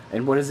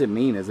 And what does it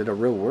mean? Is it a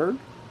real word?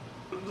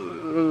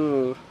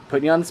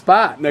 Putting you on the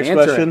spot. Next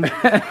question.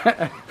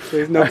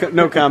 Please,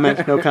 no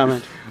comment. No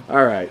comment.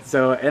 All right.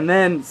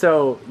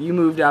 So you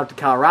moved out to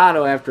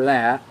Colorado after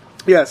that.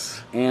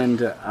 Yes. And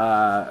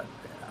the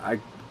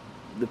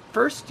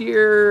first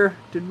year,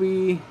 did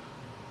we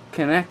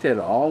connect at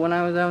all when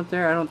I was out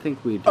there? I don't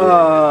think we did.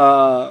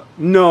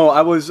 No.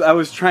 I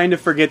was trying to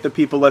forget the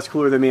people less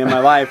cooler than me in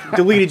my life.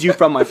 Deleted you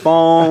from my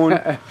phone.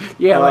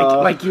 Yeah,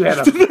 like you had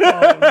a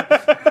phone.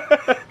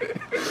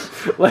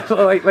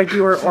 like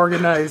you were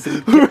organized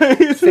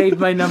and saved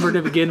my number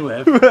to begin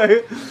with.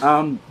 Right.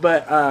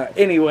 But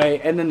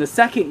anyway, and then the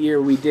second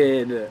year we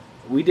did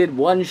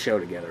one show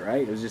together,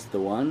 right? It was just the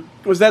one.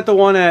 Was that the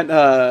one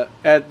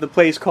at the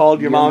place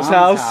called Your Mom's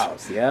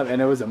House? Yeah,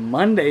 and it was a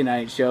Monday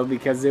night show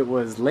because it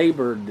was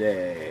Labor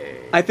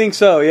Day. I think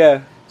so,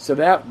 yeah. So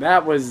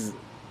that was,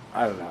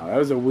 I don't know,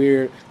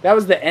 that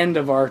was the end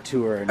of our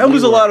tour. It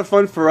was a lot of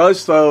fun for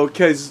us, though,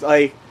 because,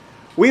 like,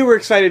 we were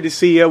excited to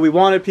see you. We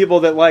wanted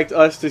people that liked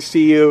us to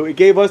see you. It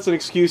gave us an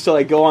excuse to,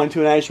 like, go on to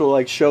an actual,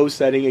 like, show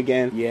setting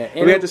again. Yeah.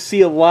 And we had to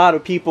see a lot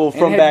of people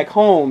from back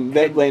home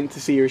that went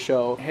to see your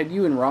show. Had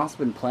you and Ross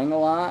been playing a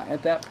lot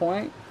at that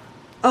point?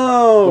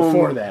 Oh.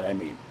 Before that, I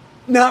mean.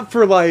 Not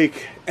for,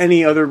 like,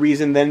 any other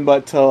reason then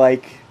but to,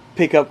 like,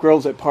 pick up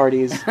girls at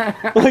parties.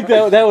 Like,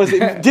 that was,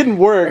 it didn't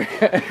work.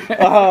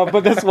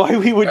 But that's why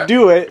we would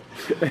do it.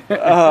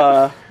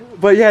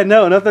 But yeah,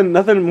 no,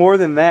 nothing more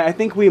than that. I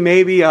think we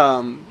maybe,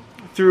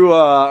 through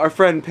our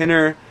friend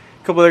Pinner,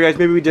 a couple other guys,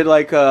 maybe we did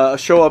like a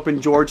show up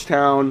in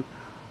Georgetown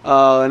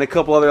and a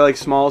couple other like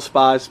small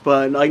spots,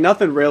 but like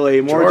nothing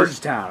really. More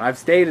Georgetown. I've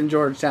stayed in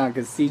Georgetown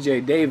because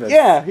CJ Davis.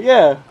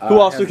 Yeah. Who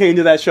also came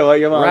to that show at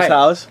your mom's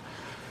house.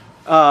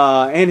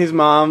 And his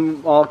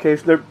mom, all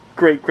case. They're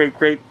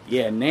great.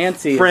 Yeah,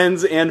 Nancy.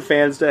 Friends and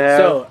fans to have.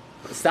 So,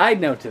 side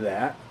note to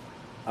that,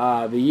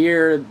 the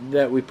year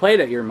that we played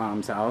at your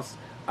mom's house,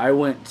 I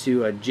went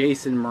to a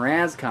Jason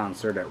Mraz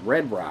concert at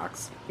Red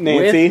Rocks with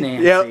Nancy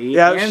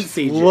and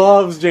CJ.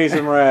 Loves Jason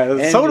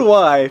Mraz. So do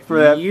I. For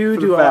that,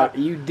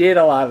 you did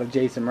a lot of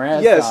Jason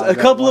Mraz. Yes, a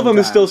couple of them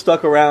have still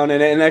stuck around,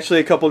 and actually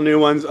a couple new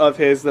ones of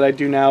his that I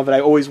do now that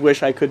I always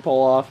wish I could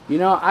pull off. You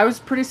know, I was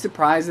pretty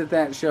surprised at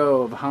that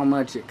show of how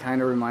much it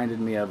kind of reminded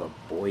me of a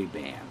boy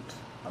band.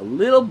 A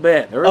little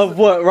bit. Of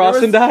what,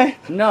 Ross and I?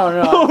 No,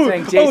 I'm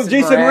saying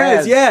Jason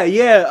Mraz. Yeah.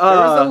 There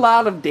was a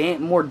lot of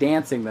more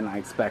dancing than I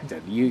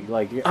expected.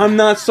 I'm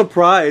not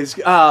surprised.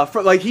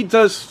 He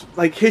does,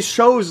 like, his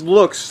shows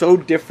look so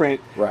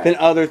different than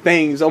other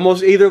things.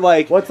 Almost either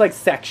like... Well, it's like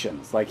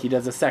sections. Like, he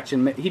does a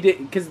section... He did...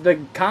 Because the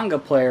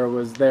conga player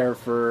was there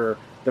for...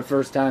 the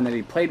first time that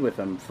he played with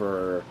them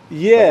for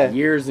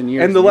years and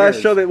years. And the last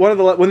show that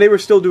when they were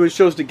still doing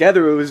shows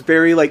together, it was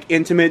very like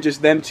intimate,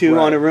 just them two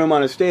on a room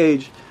on a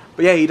stage.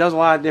 But yeah, he does a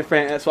lot of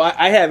different. So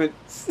I haven't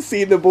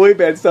seen the boy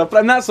band stuff, but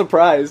I'm not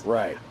surprised.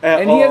 Right.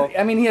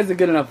 He has a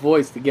good enough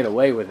voice to get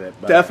away with it.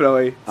 But,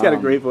 definitely, he's got a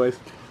great voice.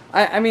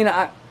 I'm no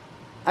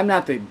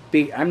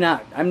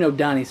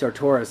Donnie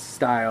Sartoris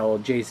style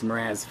Jason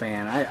Mraz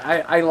fan.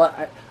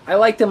 I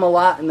liked him a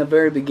lot in the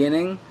very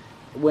beginning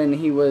when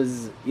he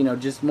was,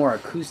 just more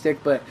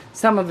acoustic, but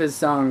some of his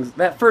songs,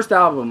 that first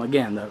album,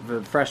 again,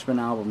 the freshman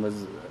album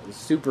was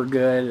super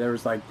good.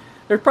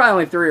 There's probably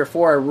only 3 or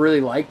 4 I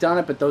really liked on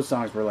it, but those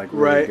songs were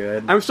really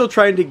good. I'm still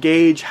trying to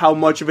gauge how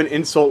much of an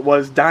insult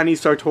was Donnie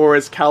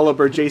Sartoris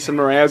caliber Jason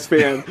Mraz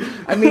fan.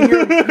 I mean,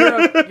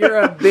 you're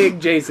a big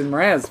Jason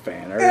Mraz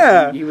fan.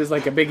 Yeah. He was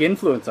like a big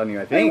influence on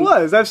you, I think. He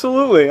was,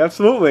 absolutely.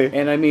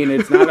 And I mean,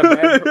 it's not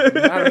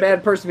a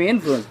bad person to be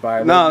influenced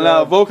by.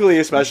 No, vocally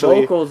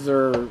especially. Vocals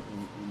are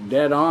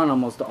dead on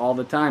almost all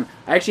the time.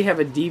 I actually have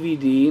a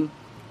DVD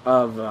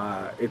of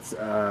it's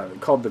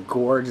called The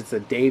Gorge. It's a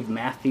Dave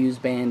Matthews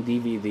Band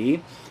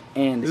DVD.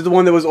 And This is the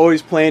one that was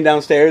always playing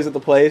downstairs at the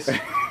place that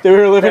we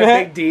were living that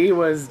at. Big D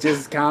was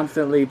just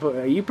constantly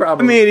you I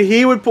probably mean,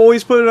 he would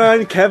always put it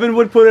on. Kevin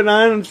would put it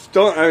on.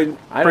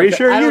 I'm pretty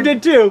sure you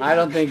did too. I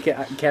don't think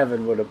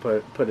Kevin would have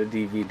put a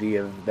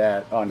DVD of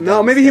that on.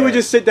 No, maybe he would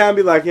downstairs. just sit down and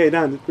be like, "Hey,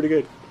 Don, that's pretty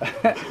good."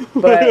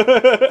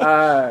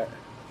 But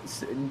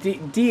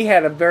D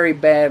had a very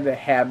bad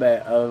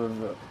habit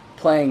of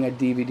playing a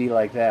DVD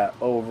like that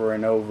over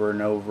and over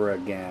and over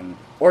again,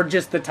 or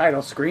just the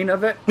title screen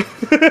of it,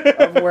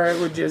 of where it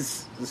would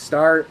just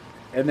start,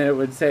 and then it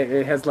would say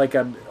it has like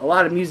a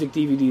lot of music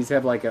DVDs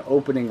have like an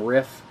opening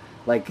riff,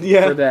 like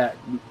for that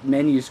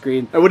menu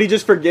screen. And would he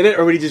just forget it,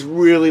 or would he just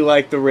really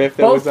like the riff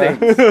that Both was on?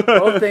 things,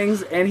 both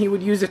things, and he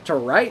would use it to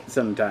write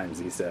sometimes.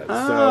 He says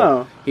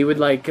so. He would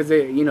like because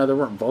there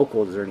weren't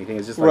vocals or anything.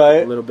 It's just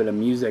like a little bit of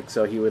music.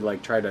 So he would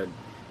like try to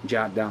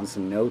jot down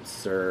some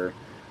notes or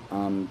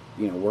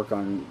work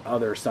on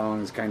other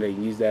songs. Kind of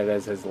use that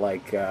as his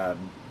like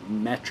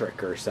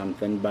metric or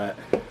something. But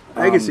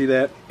I can see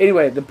that.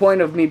 Anyway, the point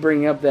of me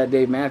bringing up that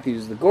Dave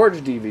Matthews The Gorge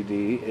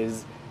DVD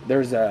is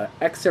there's a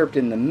excerpt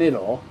in the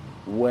middle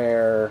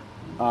where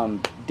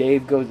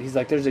Dave goes, he's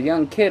like, there's a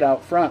young kid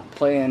out front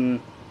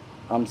playing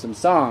some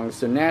songs,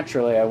 so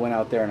naturally I went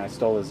out there and I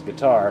stole his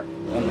guitar,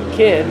 and the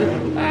kid,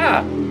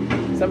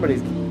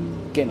 somebody's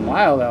getting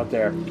wild out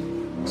there.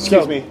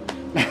 Excuse me.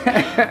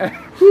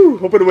 Whew,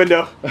 open the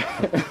window.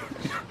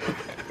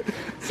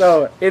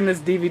 So in this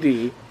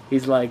DVD,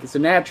 he's like, so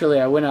naturally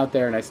I went out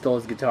there and I stole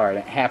his guitar, and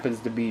it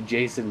happens to be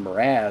Jason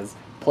Mraz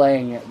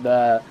playing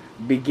the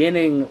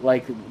beginning,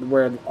 like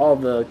where all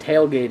the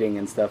tailgating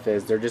and stuff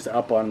is. They're just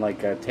up on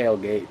like a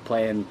tailgate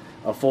playing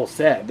a full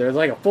set. There's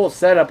like a full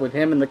setup with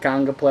him and the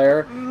conga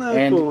player,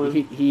 and cool.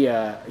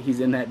 He's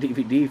in that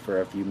DVD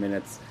for a few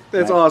minutes.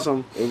 That's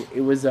awesome.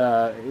 It was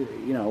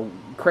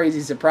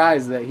crazy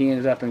surprise that he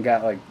ended up and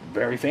got like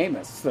very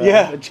famous.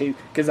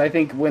 Because I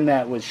think when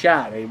that was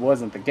shot, it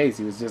wasn't the case.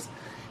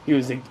 He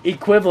was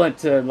equivalent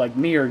to like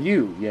me or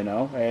you,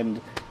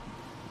 and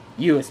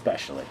you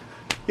especially.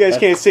 You guys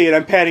can't see it.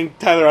 I'm patting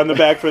Tyler on the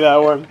back for that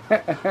one.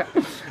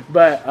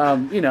 But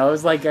it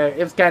was like it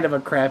was kind of a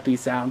crappy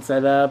sound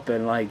setup,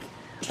 and like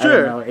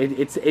sure, I don't know,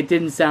 it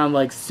didn't sound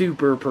like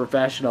super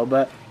professional,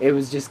 but it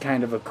was just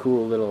kind of a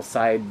cool little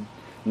side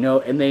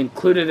note, and they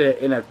included it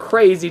in a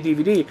crazy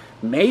DVD,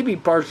 maybe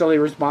partially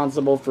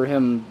responsible for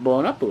him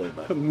blowing up a little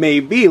bit.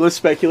 Maybe. Let's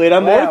speculate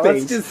on more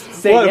things. Let's just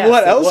say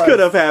what else could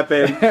have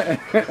happened?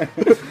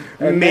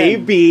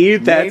 Maybe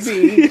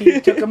he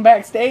took him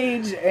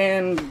backstage,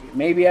 and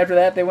maybe after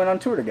that they went on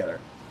tour together.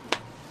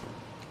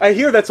 I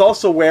hear that's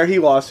also where he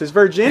lost his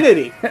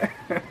virginity.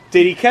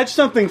 Did he catch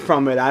something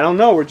from it? I don't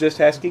know. We're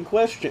just asking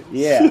questions.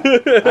 Yeah,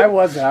 I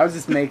wasn't. I was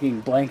just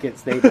making blanket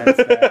statements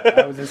that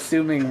I was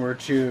assuming were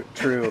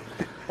true.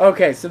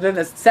 Okay, so then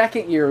the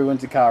second year we went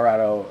to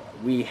Colorado,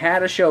 we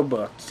had a show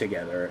booked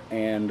together,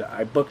 and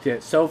I booked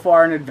it so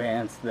far in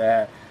advance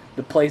that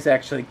the place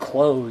actually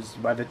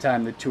closed by the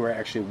time the tour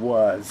actually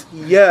was.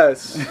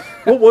 Yes.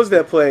 What was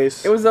that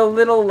place? It was a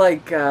little,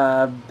 like,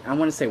 I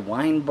want to say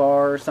wine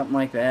bar or something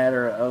like that,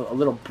 or a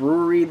little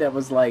brewery that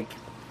was, like,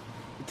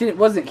 it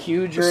wasn't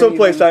huge or some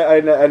place I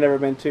never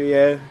been to,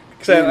 yeah.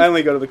 Because I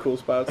only go to the cool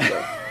spots,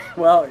 so.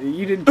 Well,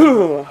 you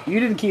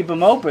didn't keep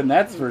them open,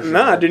 that's for sure.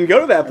 Nah, I didn't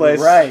go to that place.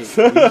 Right.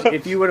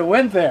 If you would have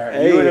went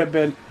there, you would have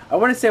been... I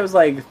want to say it was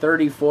like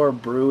 34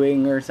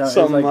 Brewing or something.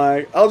 Something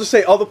like I'll just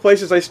say all the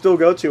places I still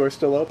go to are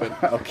still open.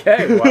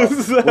 Okay,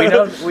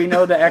 well, we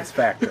know the X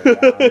factor now,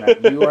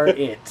 that you are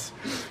it.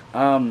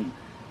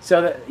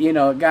 So that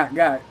it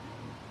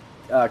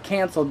got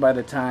canceled by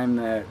the time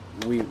that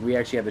we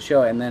actually had the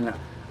show, and then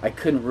I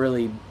couldn't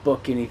really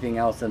book anything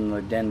else in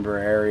the Denver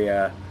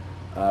area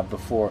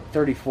before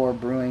 34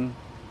 Brewing.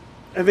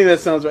 I think that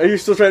sounds right. Are you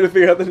still trying to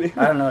figure out the name?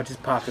 I don't know. It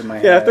just popped in my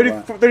head.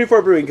 Yeah,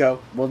 34 Brewing Co.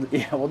 We'll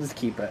just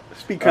keep it.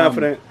 Just be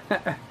confident.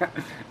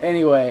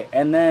 Anyway,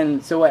 and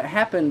then, so what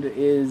happened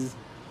is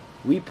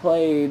we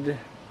played...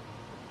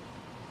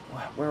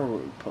 Where were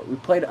we? We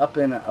played up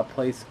in a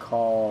place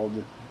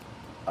called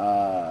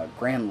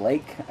Grand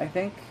Lake, I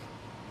think.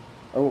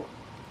 Or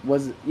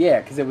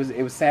because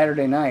it was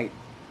Saturday night.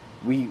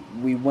 We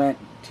went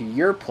to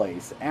your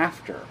place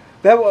after.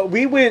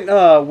 We went.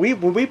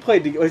 When we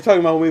played. Are you talking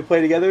about when we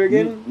played together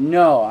again?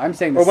 No, I'm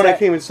saying. Or when I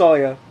came and saw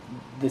you.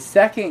 The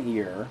second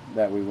year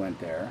that we went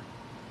there,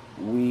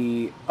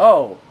 the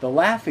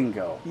Laughing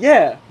Go.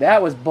 Yeah,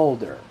 that was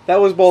Boulder.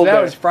 So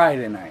that was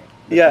Friday night.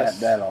 Yes,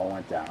 that all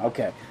went down.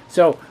 Okay,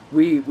 so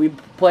we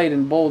played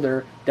in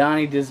Boulder.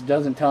 Donnie just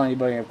doesn't tell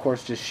anybody. Of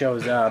course, just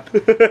shows up.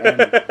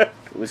 And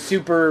was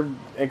super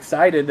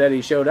excited that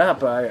he showed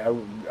up. I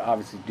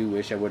obviously do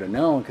wish I would have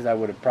known, because I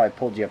would have probably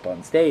pulled you up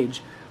on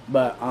stage.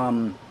 But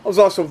I was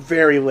also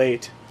very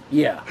late.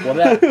 Yeah, well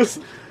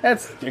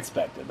that's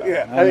expected. Though.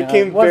 Yeah,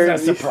 it wasn't a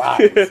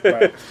surprise.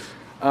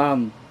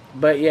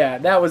 But yeah,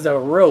 that was a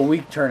real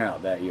weak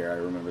turnout that year. I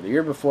remember the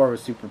year before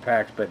was super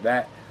packed, but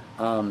that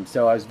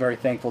So I was very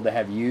thankful to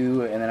have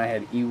you, and then I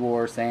had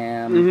Ewar,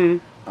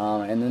 Sam,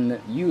 and then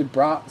you had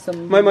brought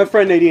some... My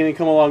friend Nadine had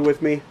come along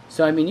with me.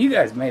 So, I mean, you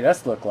guys made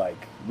us look like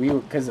we were...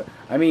 Because,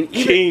 I mean...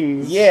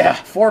 Kings. Yeah,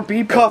 4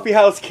 people. Coffee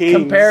house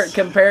kings.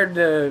 Compared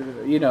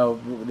to, you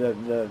know,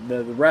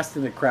 the rest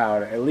of the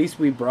crowd, at least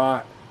we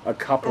brought a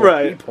couple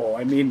of people.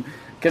 I mean,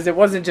 because it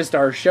wasn't just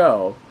our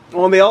show.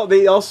 Well, and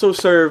they also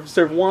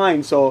serve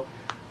wine, so...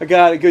 I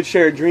got a good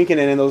share of drinking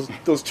in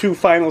those 2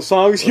 final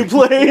songs you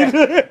played.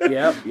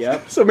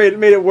 Yep. So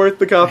made it worth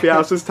the coffee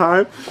house's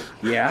time.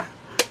 Yeah.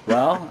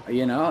 Well,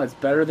 you know, it's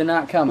better than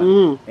not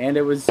coming. And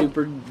it was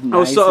super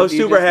nice. I was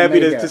super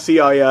happy to see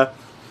all ya.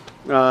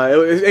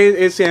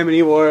 It's Sam and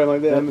Ewar and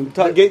like them, and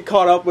get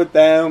caught up with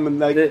them and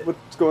like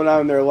what's going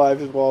on in their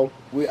lives as well.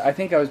 I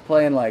think I was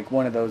playing like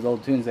one of those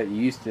old tunes that you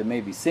used to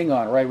maybe sing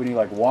on right when you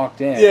like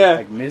walked in,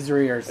 like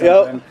Misery or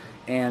something.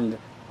 And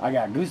I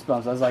got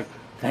goosebumps. I was like,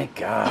 thank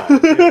God.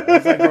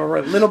 It's like a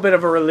little bit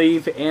of a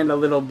relief and a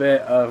little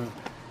bit of...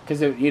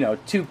 Because, you know,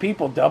 2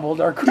 people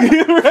doubled our crowd.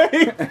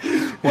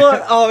 Right?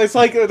 Well, it's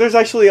like... There's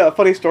actually a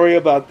funny story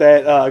about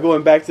that,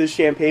 going back to the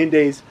Champagne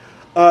days.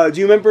 Do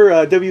you remember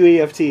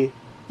WEFT?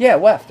 Yeah,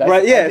 WEFT.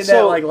 Right, yeah. I did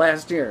that like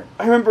last year.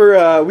 I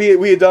remember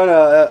we had done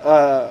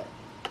a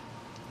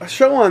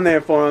show on there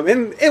for them,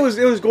 and it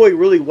was going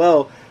really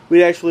well.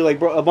 We actually like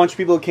brought a bunch of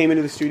people who came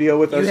into the studio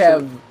with us. You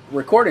have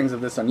recordings of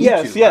this on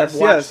YouTube. Yes, I've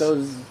watched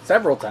those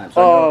several times.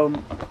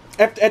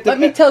 Let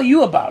me tell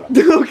you about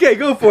them. Okay,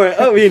 go for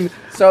it. I mean,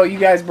 so you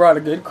guys brought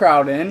a good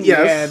crowd in.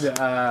 Yes. You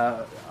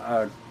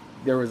had,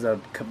 there was a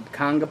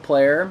conga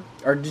player,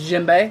 or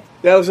djembe.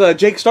 That was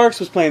Jake Starks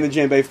was playing the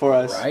djembe for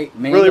us. Right.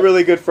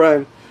 Really good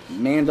friend.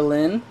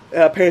 Mandolin.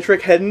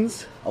 Patrick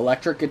Heddens.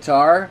 Electric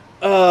guitar.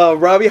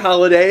 Robbie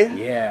Holiday.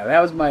 Yeah, that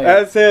was my...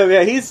 That's him.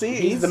 Yeah, he's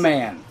the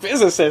man.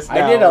 Physicist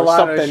now, I did a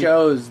lot of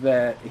shows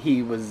that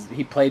he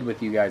played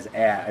with you guys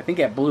at. I think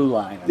at Blue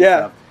Line and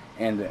stuff.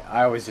 And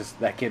I was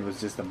that kid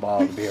was just a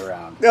ball to be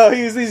around. No,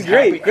 he's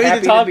great. Great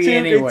to talk to.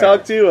 Great to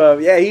talk to.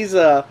 Yeah, he's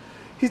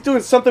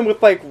doing something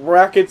with like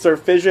rockets or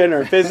fission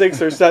or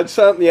physics or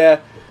something.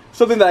 Yeah.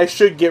 Something that I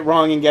should get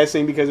wrong in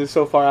guessing because it's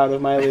so far out of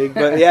my league.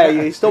 But yeah,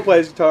 he still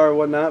plays guitar and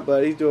whatnot,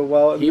 but he's doing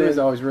well. He was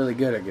always really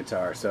good at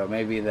guitar, so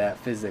maybe that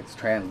physics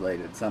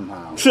translated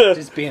somehow.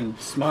 Just being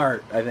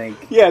smart, I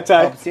think. Yeah,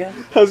 Ty. Helps you.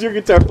 How's your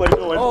guitar playing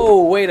going?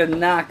 Oh, way to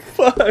knock.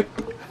 Fuck.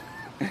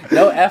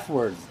 No F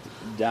words,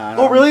 Don.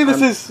 Oh, really?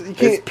 It's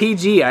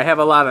PG. I have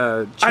a lot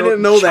of I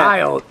didn't know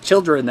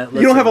children that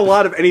listen. You don't have a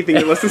lot of anything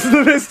that listens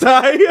to this,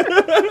 Ty.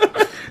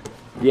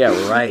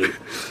 Yeah, right.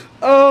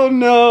 Oh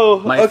no!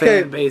 My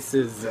fan base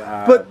is.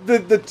 But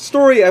the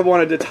story I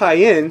wanted to tie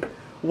in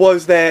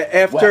was that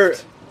after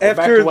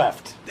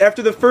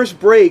the first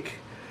break,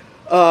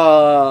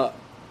 the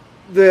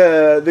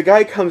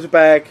guy comes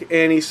back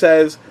and he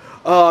says,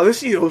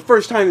 "This is the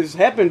first time this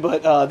has happened,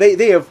 but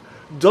they have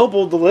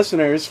doubled the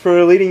listeners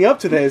for leading up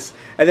to this."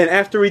 And then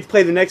after we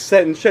play the next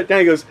set and shut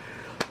down, he goes,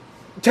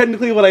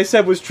 "Technically, what I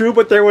said was true,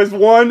 but there was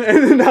 1,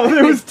 and then now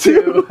there was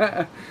 2."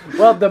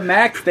 Well,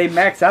 they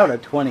max out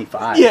at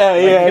 25.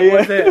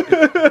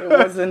 It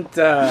wasn't.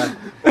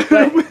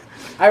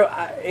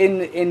 But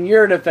in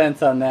your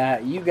defense on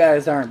that, you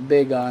guys aren't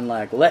big on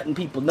like letting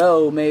people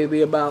know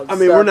maybe about. I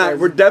mean, we're not.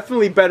 We're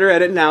definitely better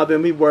at it now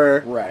than we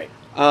were. Right.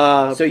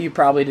 So you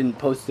probably didn't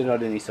post it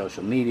on any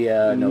social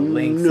media, no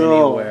links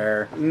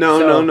anywhere.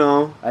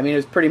 No. I mean, it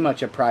was pretty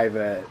much a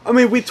private. I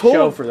mean, we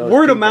told for those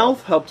word of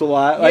mouth helped a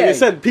lot. Like I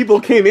said,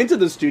 people came into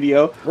the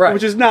studio,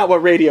 which is not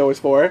what radio is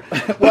for.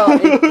 Well,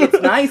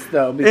 it's nice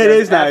though because it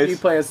is after nice. You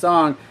play a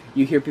song,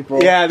 you hear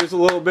people. Yeah, there's a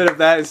little bit of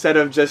that instead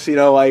of just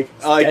like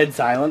dead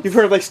silence. You've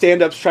heard like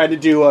stand-ups trying to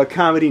do a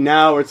comedy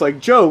now, where it's like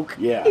joke.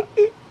 Yeah.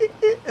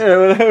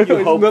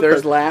 You hope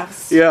there's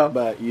laughs,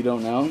 but you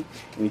don't know,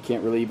 and you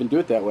can't really even do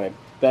it that way.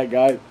 That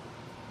guy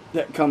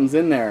that comes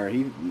in there,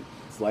 he's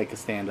like a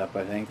stand-up,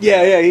 I think.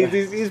 Yeah,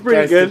 he's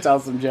pretty good. To tell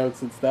some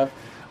jokes and stuff,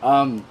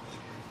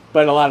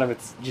 but a lot of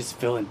it's just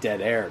filling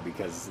dead air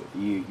because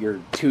you're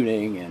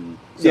tuning, and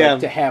so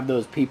to have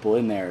those people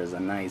in there is a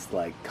nice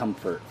like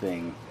comfort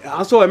thing.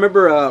 Also, I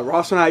remember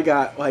Ross and I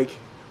got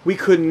we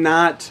could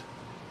not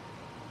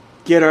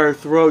get our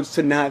throats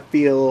to not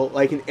feel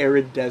like an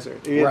arid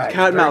desert.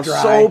 Cottonmouth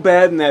so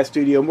bad in that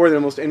studio, more than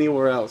almost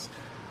anywhere else.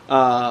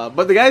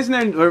 But the guys in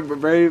there were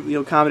very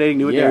accommodating,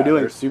 knew what they were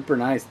doing. They're super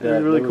nice.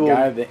 They're really cool.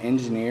 Guy, the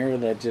engineer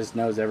that just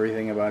knows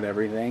everything about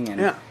everything,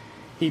 and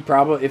he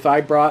probably, if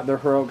I brought the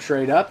Heroic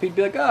Charade up, he'd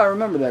be like, "Oh, I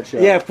remember that show."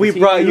 Yeah, if we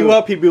brought you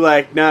up, he'd be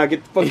like, "Nah,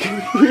 get the fuck."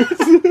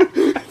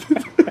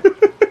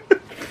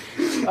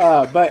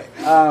 But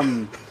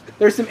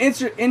there's some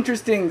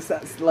interesting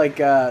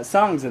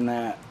songs in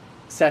that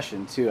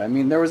session too. I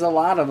mean, there was a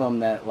lot of them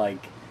that I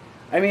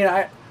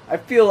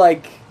feel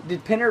like,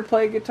 did Pinner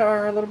play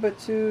guitar a little bit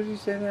too? Did you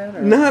say that?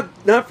 Or?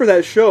 Not for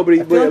that show,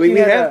 but we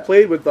have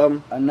played with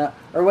them.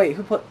 Or wait,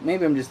 who played?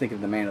 Maybe I'm just thinking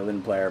of the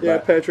mandolin player. Yeah,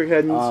 but, Patrick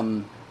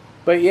Heddens.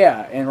 But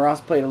yeah, and Ross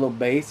played a little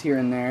bass here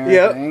and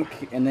there, I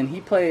think. And then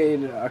he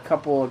played a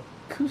couple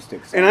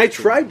acoustics. And I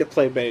tried to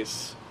play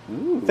bass.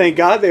 Ooh. Thank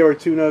God they were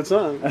 2-note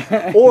songs.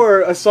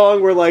 Or a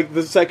song where like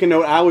the second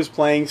note I was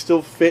playing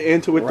still fit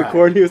into with the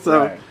chord you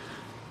song. Right.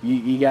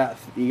 You got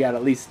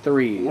at least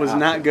 3. Was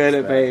not good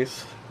at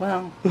bass.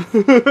 Well,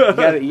 you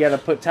gotta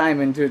put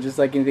time into it, just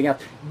like anything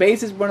else.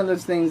 Bass is one of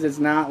those things that's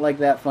not like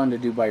that fun to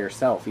do by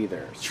yourself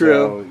either.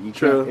 True. So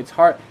True. It's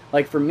hard.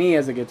 Like for me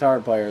as a guitar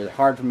player, it's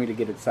hard for me to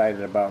get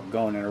excited about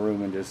going in a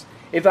room and just,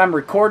 if I'm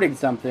recording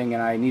something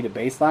and I need a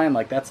bass line,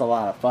 like that's a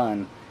lot of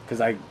fun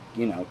because I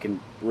can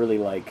really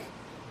like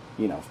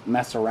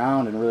mess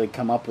around and really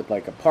come up with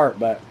like a part.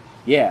 But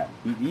yeah,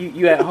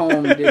 you at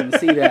home didn't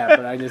see that,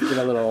 but I just did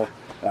a little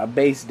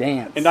bass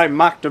dance, and I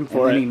mocked him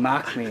for and it. He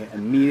mocked me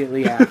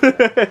immediately after,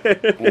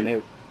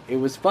 and it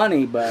was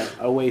funny, but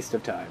a waste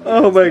of time.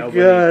 Oh my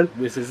God!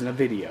 This isn't a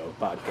video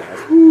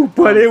podcast,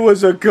 but it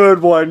was a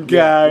good one,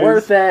 guys. Yeah,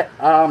 worth it.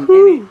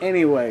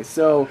 Anyway,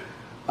 so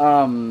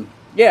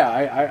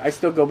I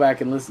still go back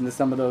and listen to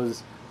some of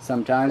those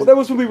sometimes. Well, that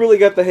was when we really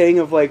got the hang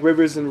of like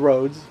Rivers and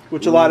Roads,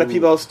 which a lot of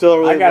people still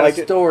really like. I got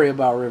a story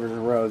about Rivers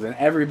and Roads, and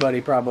everybody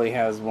probably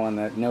has one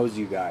that knows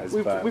you guys.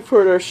 We've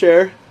heard our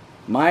share.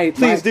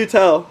 Please do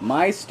tell.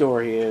 My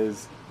story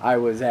is I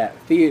was at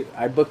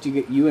I booked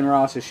you and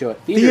Ross a show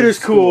at Theater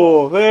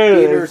School.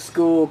 Theater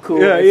School,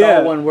 cool. Yeah, it's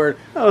all one word.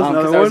 That was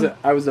another one.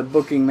 I was a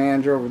booking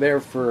manager over there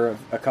for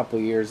a couple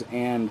of years,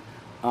 and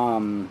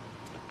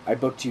I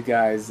booked you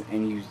guys,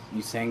 and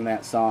you sang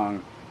that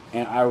song,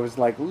 and I was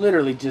like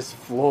literally just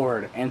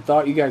floored, and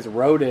thought you guys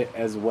wrote it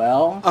as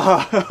well.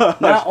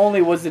 Not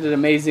only was it an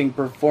amazing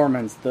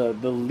performance, the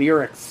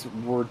lyrics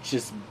were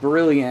just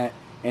brilliant.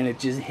 And it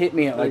just hit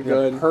me at like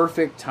the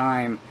perfect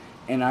time,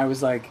 and I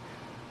was like,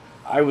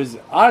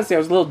 honestly, I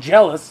was a little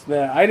jealous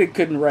that I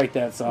couldn't write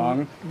that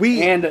song,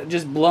 and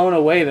just blown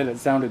away that it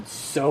sounded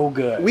so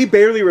good. We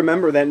barely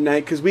remember that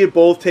night because we had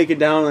both taken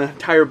down an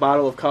entire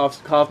bottle of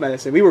cough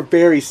medicine. We were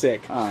very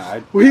sick.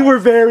 We were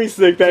very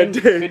sick that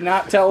day. Could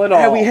not tell at all.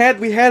 Yeah,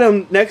 we had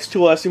them next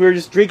to us, and we were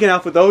just drinking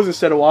off of those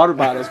instead of water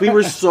bottles. We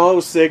were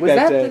so sick that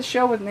day. Was that the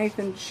show with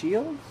Nathan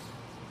Shields?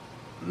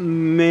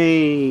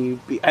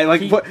 Maybe.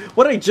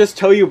 What did I just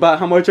tell you about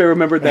how much I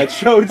remembered that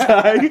show,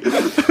 Ty?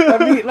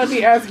 let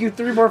me ask you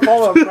 3 more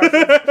follow-up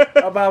questions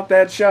about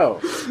that show.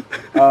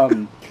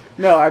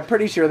 No, I'm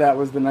pretty sure that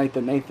was the night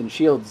that Nathan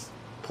Shields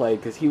played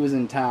because he was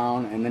in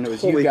town, and then it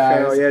was you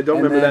guys. Cow, yeah,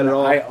 don't remember that at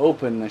all. I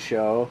opened the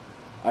show,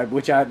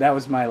 that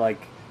was my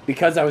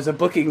because I was a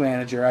booking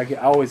manager. I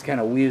always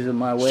kind of weaseled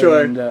my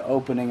way into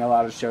opening a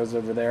lot of shows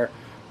over there,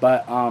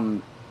 but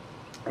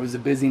it was a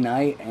busy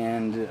night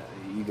and.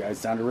 You guys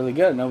sounded really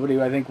good. Nobody,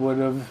 I think, would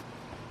have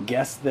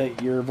guessed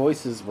that your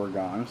voices were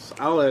gone.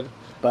 Solid.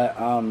 But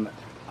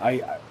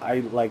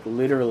I like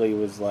literally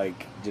was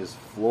like just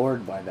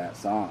floored by that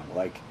song.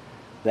 Like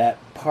that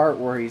part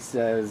where he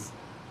says,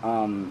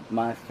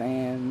 "My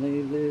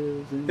family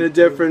lives in a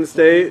different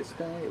state."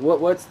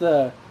 What's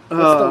the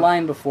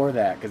line before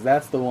that? Because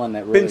that's the one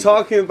that really... Been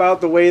talking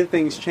about the way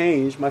things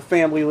change. My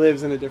family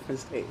lives in a different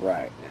state.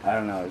 Right. I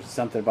don't know. There's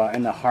something about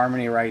and the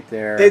harmony right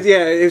there.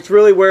 It's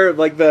really where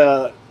like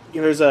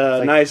there's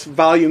a nice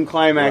volume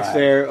climax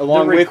there,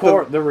 along with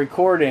the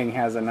recording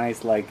has a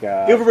nice like. You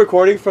have a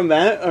recording from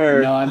that,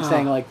 or no? I'm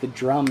saying like the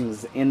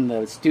drums in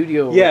the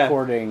studio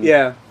recording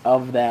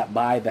of that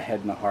by the Head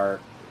and the Heart,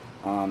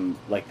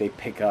 like they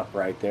pick up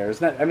right there. It's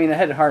not. I mean, the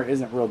Head and Heart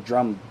isn't real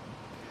drum.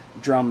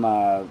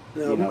 They're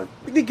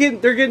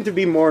getting to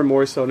be more and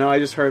more so now. I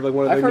just heard like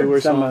one of their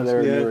newer songs. Some of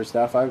their newer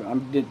stuff. I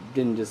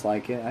didn't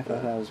dislike it. I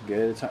thought that was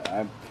good.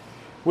 I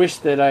wish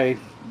that I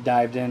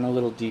dived in a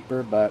little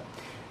deeper, but.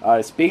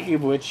 Speaking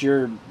of which,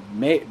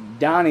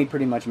 Donnie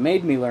pretty much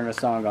made me learn a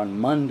song on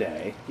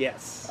Monday.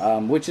 Yes.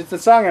 Which is a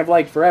song I've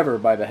liked forever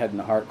by the Head and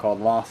the Heart called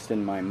Lost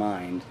in My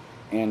Mind.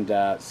 And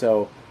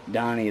so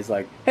Donnie is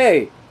like,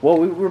 hey, well,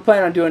 we're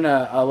planning on doing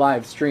a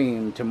live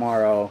stream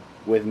tomorrow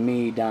with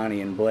me,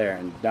 Donnie, and Blair.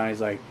 And Donnie's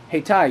like,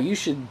 hey, Ty, you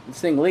should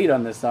sing lead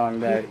on this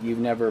song that you've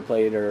never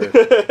played or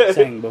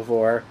sang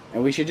before.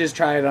 And we should just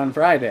try it on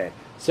Friday.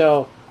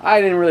 So I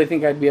didn't really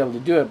think I'd be able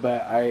to do it,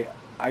 but I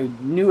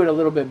knew it a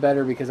little bit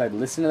better because I'd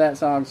listened to that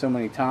song so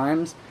many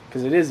times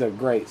because it is a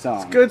great song.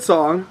 It's a good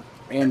song.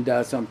 And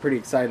so I'm pretty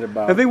excited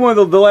about it. I think one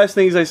of the last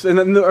things I said,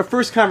 and our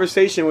first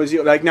conversation was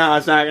like, no,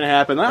 it's not going to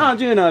happen. Oh,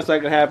 you know, it's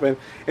not going to happen.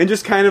 And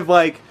just kind of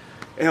like,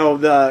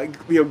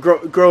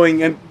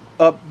 growing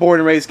up, born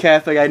and raised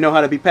Catholic, I know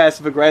how to be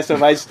passive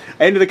aggressive. I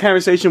ended the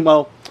conversation,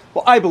 well,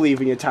 I believe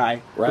in you,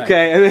 Ty. Right.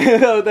 Okay, and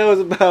that was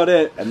about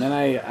it. And then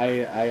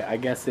I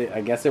guess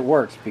it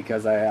works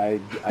because I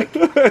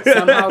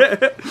somehow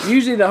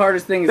usually the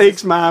hardest thing is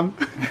thanks, Mom,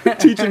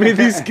 teaching me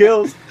these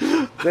skills.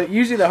 But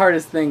usually the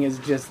hardest thing is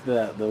just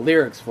the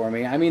lyrics for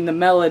me. I mean the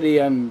melody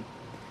I don't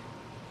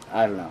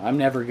know. I'm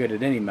never good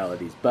at any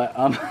melodies, but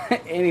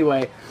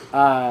anyway.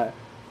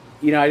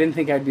 I didn't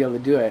think I'd be able to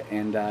do it,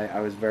 and I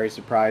was very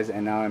surprised,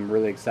 and now I'm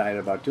really excited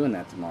about doing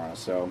that tomorrow.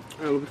 So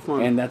it'll be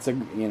fun. And that's a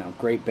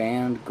great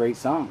band, great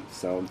song.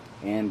 So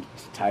and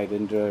tied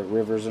into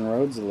Rivers and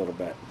Roads a little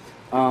bit.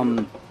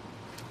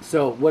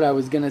 So what I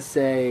was gonna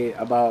say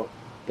about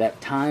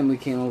that time we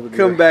came over to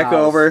come your back house,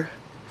 over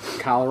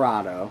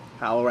Colorado.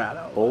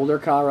 Boulder,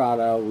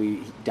 Colorado.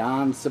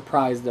 Don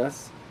surprised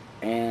us,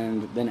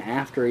 and then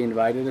after he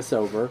invited us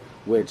over,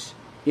 which,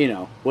 you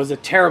know, was a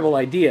terrible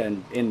idea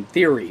in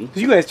theory.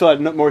 Because you guys still had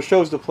more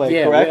shows to play,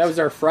 yeah, correct? That was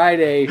our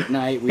Friday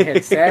night. We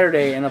had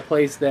Saturday in a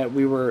place that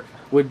we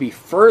would be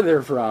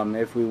further from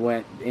if we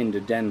went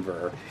into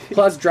Denver.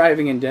 Plus,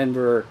 driving in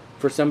Denver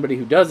for somebody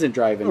who doesn't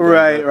drive in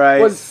Denver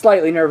was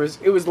slightly nervous.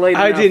 It was late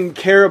enough. I didn't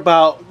care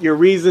about your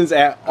reasons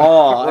at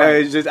all.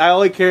 Right. I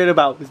only cared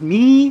about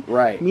me.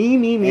 Right. Me.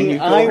 And you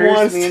I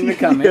coerced me into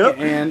coming, yep.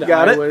 and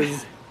Got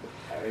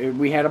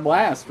we had a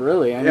blast,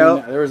 really. I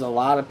mean, there was a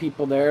lot of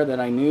people there that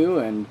I knew,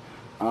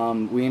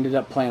 and we ended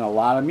up playing a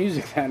lot of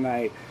music that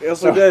night. It was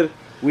so good.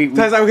 We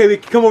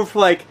come over for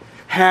like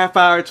half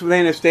hour to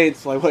Atlanta State.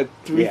 It's like, what,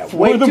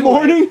 4 in the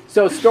morning? Late.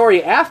 So,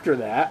 story after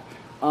that,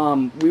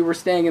 we were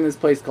staying in this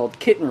place called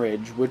Kitten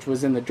Ridge, which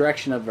was in the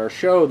direction of our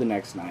show the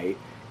next night,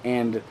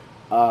 and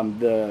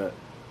the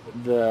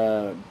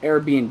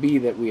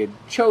Airbnb that we had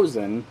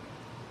chosen,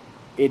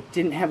 it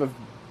didn't have a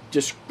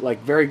just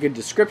like very good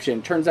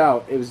description. Turns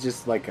out it was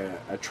just like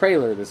a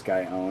trailer this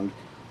guy owned.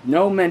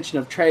 No mention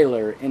of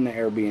trailer in the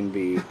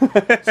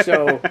Airbnb.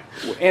 So,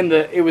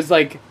 it was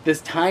like this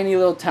tiny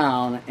little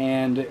town,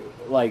 and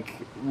like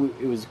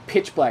it was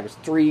pitch black. It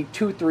was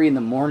 2, 3 in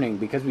the morning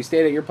because we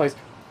stayed at your place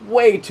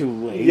way too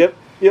late.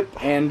 Yep.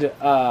 And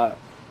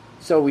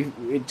so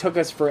it took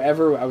us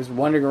forever. I was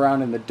wandering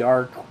around in the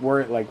dark,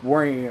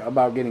 worrying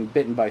about getting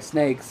bitten by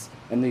snakes.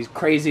 And these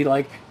crazy,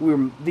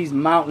 these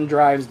mountain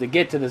drives to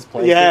get to this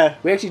place. Yeah.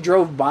 We actually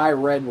drove by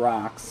Red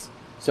Rocks.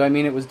 So, I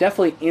mean, it was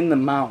definitely in the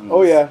mountains.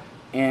 Oh, yeah.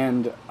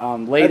 And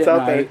late at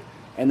night. There.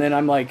 And then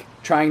I'm,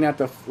 trying not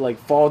to,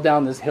 fall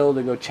down this hill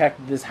to go check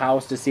this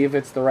house to see if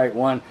it's the right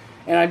one.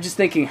 And I'm just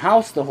thinking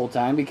house the whole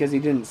time because he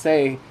didn't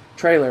say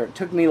trailer. It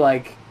took me,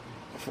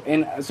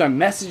 and so I'm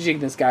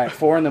messaging this guy at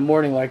 4 in the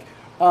morning,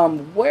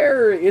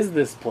 where is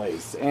this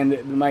place?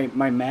 And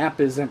my map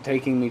isn't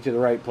taking me to the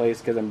right place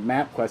because I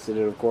map quested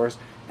it, of course.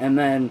 And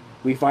then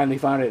we finally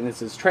found it, and it's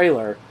his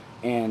trailer.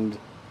 And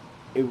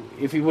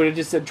if he would have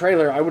just said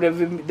trailer, I would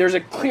have. There's a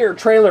clear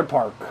trailer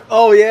park.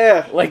 Oh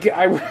yeah.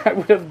 I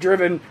would have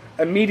driven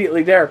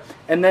immediately there.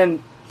 And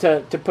then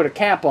to put a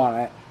cap on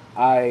it,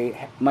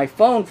 my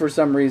phone for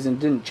some reason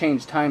didn't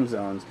change time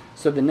zones.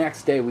 So the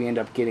next day we end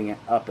up getting it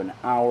up an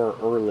hour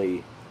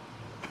early.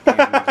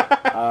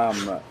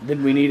 And,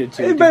 then we needed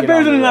to. It's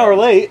better than an hour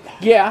late.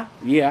 Yeah,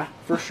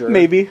 for sure.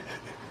 Maybe.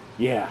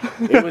 Yeah,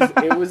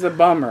 it was a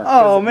bummer.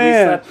 Oh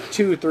man, we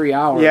slept 2-3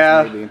 hours.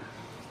 Yeah. Maybe.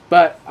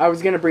 But I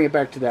was gonna bring it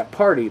back to that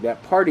party.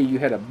 That party, you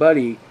had a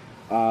buddy,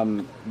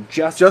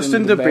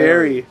 Justin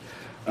DeBerry.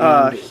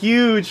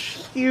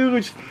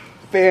 Huge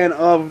fan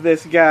of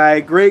this guy.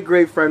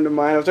 Great friend of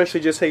mine. I was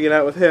actually just hanging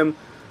out with him.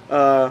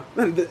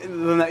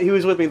 He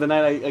was with me the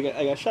night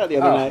I got shot the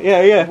other night.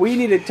 Yeah. We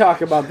need to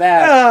talk about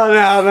that.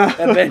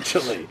 No.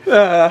 Eventually.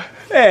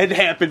 It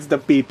happens to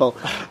people.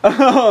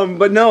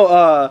 But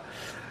no,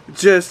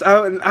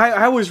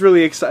 I was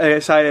really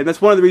excited.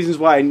 That's one of the reasons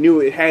why I knew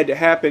it had to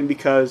happen,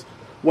 because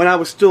when I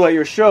was still at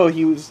your show,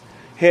 he was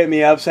hitting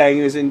me up saying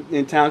he was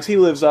in town, because he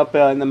lives up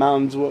in the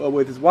mountains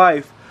with his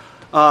wife.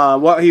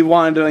 He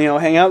wanted to,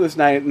 hang out this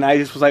night, and I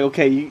just was like,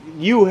 okay,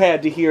 you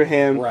had to hear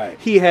him. Right.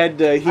 He had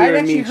to hear me. I'd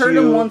actually heard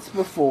him once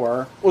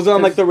before. Was it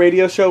on the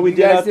radio show we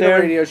did out there? You guys did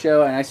a radio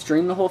show, and I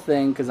streamed the whole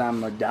thing because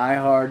I'm a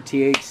diehard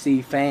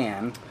THC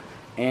fan.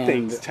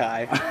 And, thanks,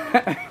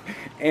 Ty.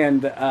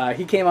 And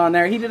he came on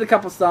there. He did a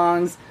couple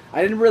songs.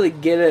 I didn't really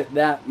get it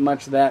that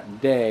much that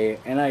day,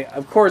 and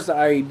of course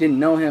I didn't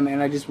know him,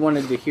 and I just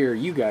wanted to hear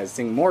you guys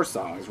sing more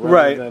songs.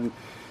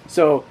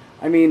 So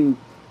I mean,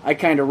 I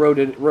kind of wrote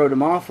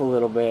him off a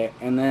little bit,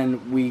 and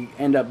then we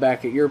end up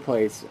back at your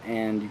place,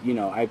 and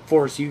I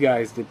force you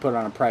guys to put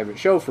on a private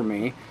show for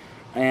me,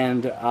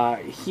 and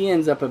he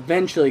ends up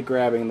eventually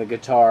grabbing the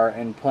guitar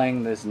and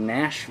playing this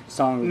Nash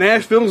song.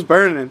 Nashville's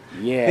Burning.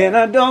 Yeah. And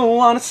I don't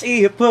want to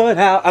see it put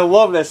out. I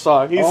love that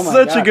song. He's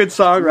such a good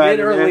songwriter.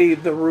 Literally,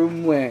 the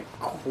room went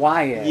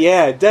quiet.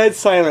 Yeah, dead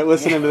silent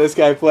listening to this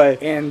guy play.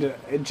 And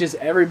just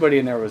everybody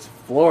in there was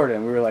floored,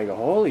 and we were like,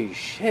 holy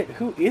shit,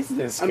 who is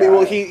this guy? I mean,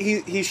 well,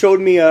 he showed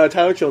me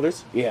Tyler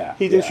Childers. Yeah.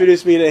 He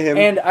introduced me to him.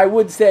 And I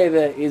would say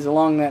that he's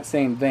along that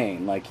same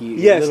vein.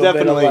 Yes,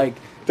 definitely.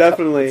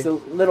 Definitely. It's a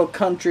little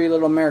country,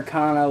 little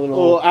Americana,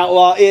 little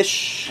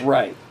outlaw-ish.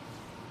 Right.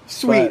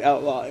 Sweet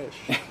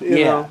outlaw-ish.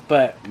 You know?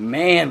 But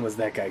man, was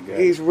that guy good.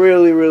 He's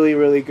really, really,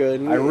 really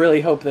good. I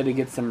really hope that he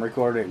gets some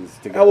recordings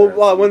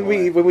together. When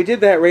we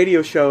did that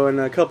radio show and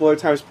a couple other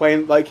times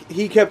playing,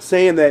 he kept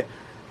saying that,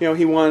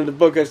 he wanted to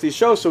book us these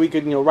shows so we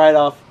could, write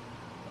off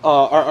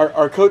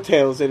our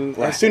coattails, and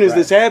as soon as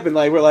this happened,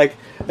 we're like,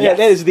 that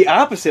is the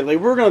opposite.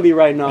 We're going to be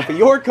riding off of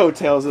your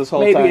coattails this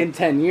whole time. Maybe in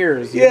 10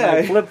 years,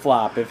 might flip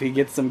flop if he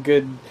gets some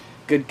good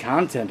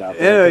content out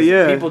there.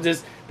 Yeah. People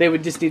they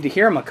would just need to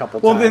hear him a couple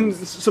times. Well, then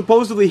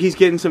supposedly he's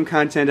getting some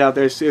content out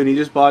there soon. He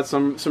just bought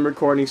some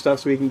recording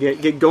stuff so we can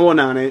get going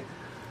on it.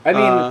 I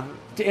mean,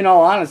 in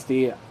all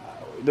honesty,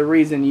 the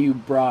reason you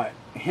brought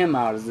him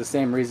out is the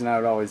same reason I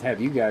would always have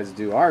you guys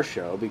do our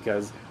show,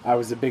 because I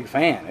was a big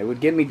fan. It would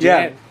get me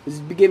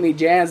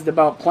jazzed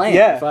about playing.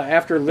 Yeah.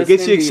 After listening, it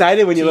gets you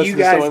excited when you listen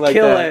to someone like that.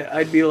 You guys kill it.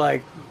 I'd be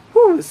like,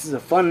 "Whew, this is a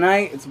fun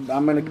night.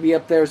 I'm gonna be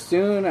up there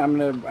soon.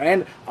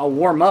 And I'll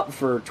warm up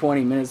for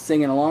 20 minutes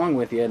singing along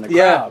with you in the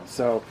crowd."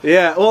 So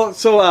yeah,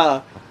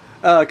 well,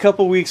 a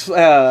couple weeks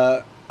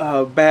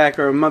back,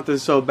 or a month or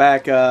so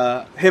back,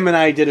 him and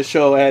I did a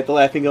show at the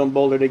Laughing Goat in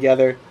Boulder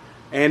together.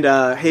 And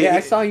I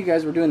saw you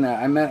guys were doing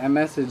that. I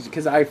messaged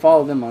because I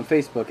follow them on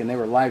Facebook, and they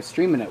were live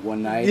streaming it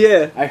one night.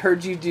 Yeah, I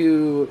heard you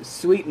do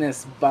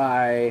 "Sweetness"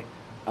 by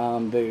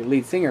the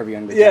lead singer of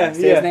Young the Giants.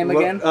 Say his name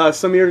again?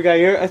 Samir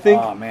Gayer, I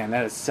think. Oh man,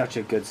 that is such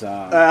a good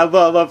song. I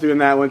love doing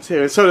that one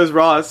too. So does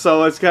Ross.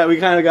 So we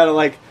kind of got to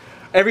like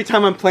every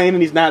time I'm playing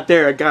and he's not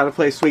there, I gotta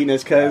play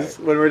 "Sweetness" because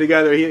when we're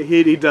together,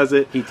 he does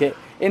it.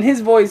 And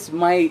his voice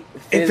might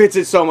it fits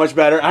it so much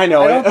better. I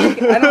know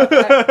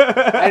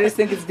I just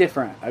think it's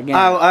different. Again,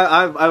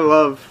 I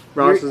love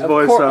Ross's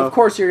voice. Of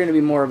course, you're going to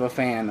be more of a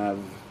fan of,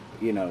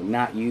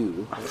 not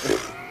you.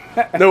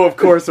 No, of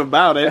course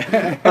about it.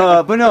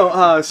 But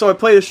no. So I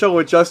played a show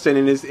with Justin,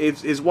 and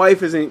his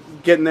wife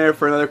isn't getting there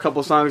for another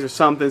couple songs or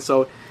something.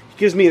 So he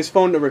gives me his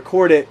phone to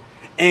record it.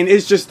 And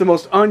it's just the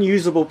most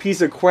unusable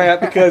piece of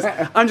crap because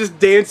I'm just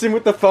dancing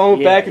with the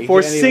phone back and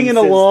forth, singing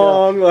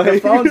along. The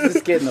phone's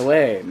just getting in the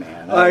way,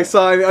 man.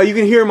 You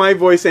can hear my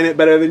voice in it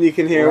better than you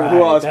can hear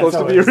who I was supposed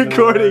to be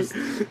recording.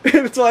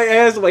 And so I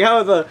asked him, like,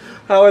 how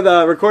are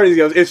the recordings? He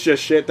goes, it's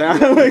just shit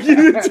down. I'm like,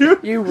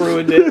 you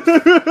ruined it.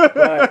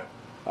 But,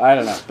 I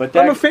don't know, but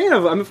I'm a fan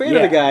of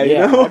the guy.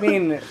 Yeah. You know? I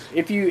mean,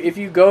 if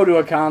you go to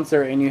a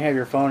concert and you have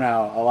your phone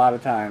out, a lot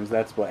of times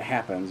that's what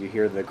happens. You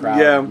hear the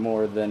crowd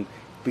more than.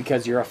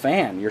 Because you're a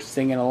fan, you're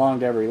singing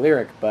along to every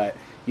lyric. But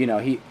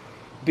he,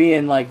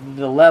 being like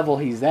the level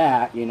he's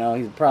at,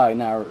 he's probably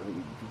not.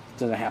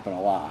 Doesn't happen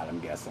a lot, I'm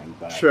guessing.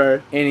 But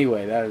sure.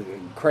 Anyway, that is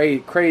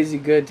crazy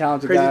good,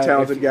 talented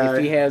guy. If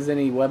he has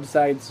any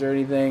websites or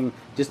anything,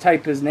 just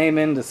type his name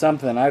into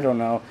something. I don't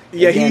know.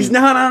 Yeah, again, he's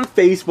not on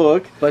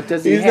Facebook. But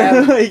does he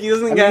have? He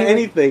doesn't got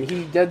anything.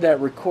 He did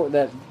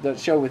that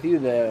show with you,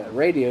 the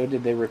radio.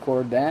 Did they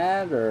record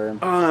that or?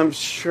 I'm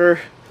sure.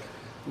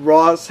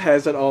 Ross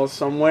has it all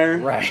somewhere.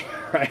 Right.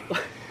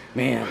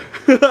 Man,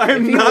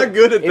 I'm not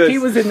good at this. If he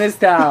was in this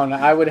town,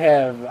 I would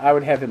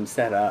have him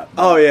set up.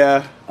 Oh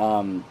yeah.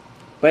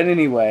 But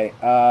anyway,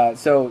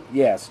 so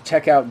yes,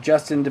 check out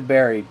Justin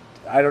DeBerry.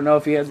 I don't know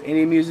if he has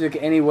any music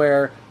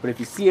anywhere, but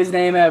if you see his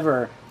name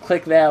ever,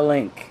 click that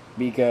link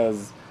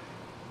because.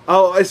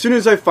 Oh, as soon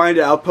as I find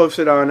it, I'll post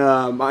it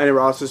on mine and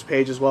Ross's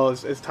page as well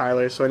as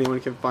Tyler, so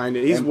anyone can find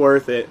it. He's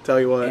worth it. Tell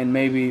you what. And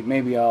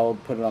maybe I'll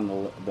put it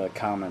on the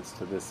comments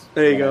to this.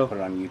 There you go. Put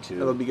it on YouTube.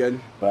 That'll be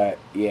good. But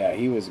yeah,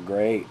 he was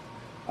great.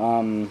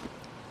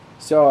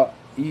 So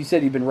you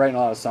said you've been writing a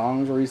lot of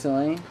songs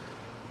recently.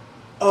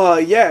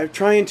 Yeah,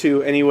 trying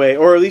to anyway,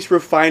 or at least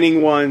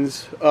refining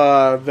ones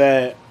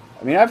that.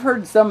 I mean, I've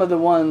heard some of the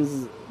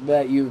ones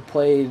that you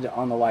played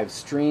on the live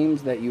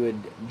streams that you had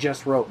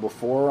just wrote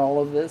before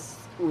all of this.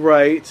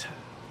 Right.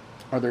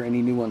 Are there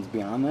any new ones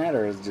beyond that,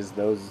 or is it just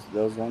those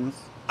ones?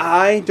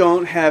 I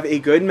don't have a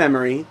good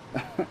memory,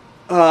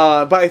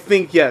 but I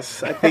think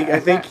yes. I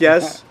think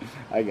yes.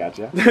 I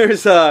gotcha.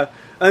 There's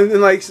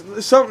and like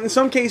in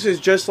some cases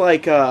just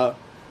like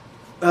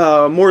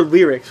more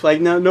lyrics,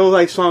 like no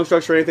like song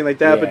structure or anything like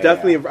that. But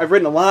definitely I've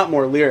written a lot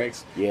more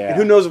lyrics. Yeah. And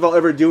who knows if I'll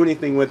ever do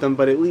anything with them?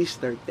 But at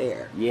least they're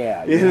there.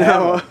 Yeah. You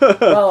know.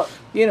 Well,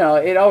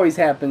 it always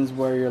happens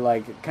where you're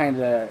like kind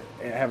of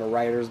have a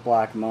writer's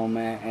block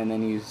moment, and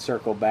then you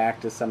circle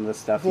back to some of the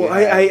stuff. Well,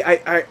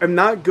 I'm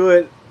not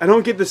good. I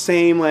don't get the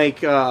same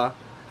like. I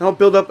don't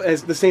build up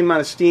as the same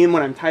amount of steam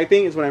when I'm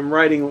typing as when I'm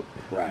writing.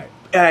 Right.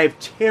 And I have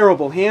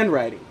terrible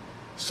handwriting.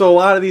 So a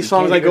lot of these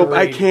songs I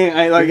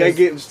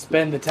get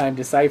spend the time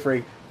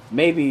deciphering.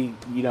 Maybe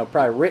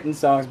probably written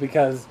songs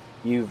because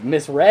you've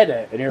misread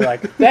it and you're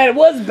like, that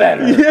was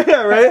better.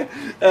 Yeah, right.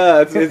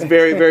 It's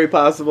very very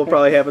possible.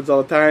 Probably happens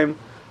all the time.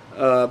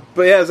 But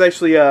yeah, I was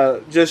actually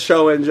just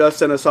showing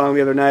Justin a song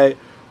the other night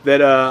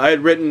that I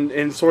had written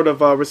in sort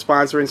of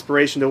response or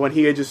inspiration to when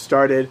he had just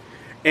started,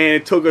 and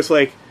it took us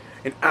like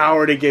an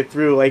hour to get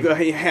through like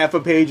half a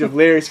page of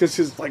lyrics because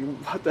it's like,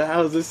 what the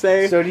hell does this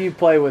say? So do you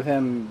play with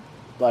him?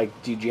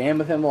 Like, do you jam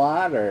with him a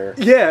lot, or?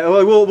 Yeah,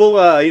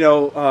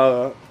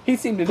 we'll he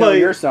seemed to know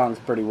your songs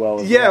pretty well.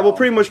 We'll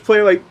pretty much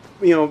play like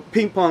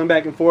ping pong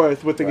back and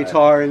forth with the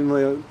guitar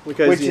and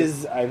because which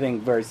is I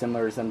think very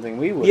similar to something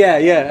we would. Yeah,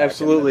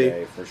 absolutely,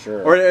 day, for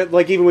sure. Or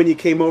like even when you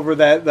came over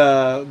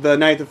the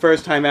night the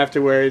first time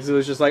afterwards, it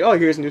was just like, oh,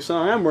 here's a new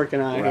song I'm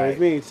working on. Right. Here's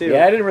me too.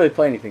 Yeah, I didn't really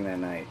play anything that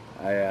night.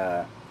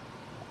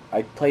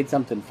 I played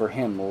something for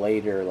him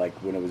later, like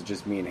when it was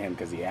just me and him,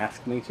 because he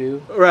asked me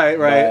to. Right.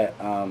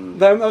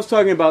 But, I was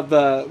talking about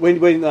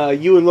when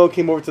you and Lo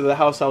came over to the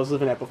house I was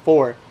living at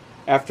before,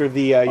 after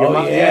the your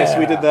mom. Yes,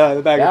 we did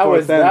the back and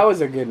forth. That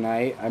was a good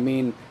night. I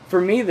mean, for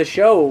me, the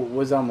show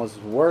was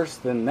almost worse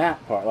than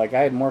that part. Like I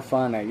had more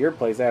fun at your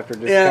place after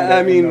just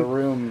in the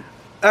room.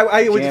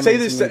 I would jamming say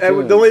this. some new The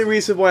tunes. only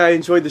reason why I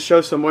enjoyed the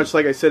show so much,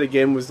 like I said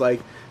again, was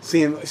like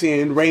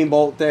seeing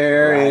Rainbolt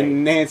there Right.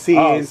 and Nancy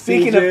Oh, and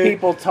speaking CJ. of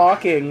people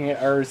talking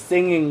or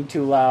singing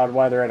too loud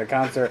while they're at a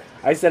concert,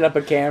 I set up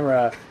a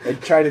camera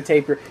and try to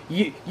tape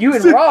you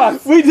and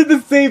Ross. We did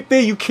the same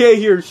thing. You can't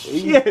hear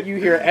shit. You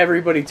hear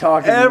everybody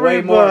talking way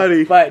Everybody.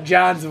 more, but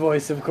John's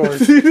voice, of course,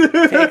 takes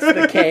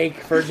the cake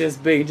for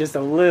just being just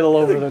a little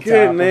over the top.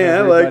 Good man,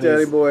 I like everybody's-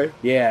 Daddy Boy.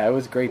 Yeah, it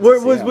was great. To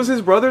see him. Was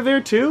his brother there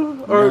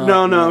too? Or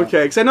No, no.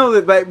 okay. Because I know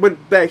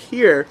that back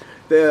here,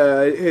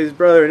 his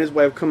brother and his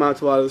wife come out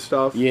to a lot of the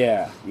stuff.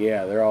 Yeah,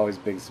 they're always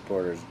big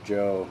supporters.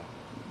 Joe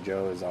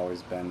has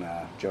always been.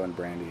 Joe and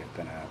Brandy have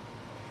been a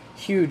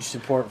huge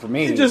support for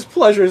me. It's just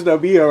pleasures to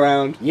be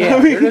around. Yeah,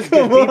 I mean, they're just good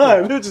come people.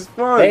 on, they're just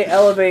fun. They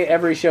elevate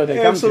every show they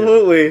come to.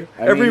 Absolutely.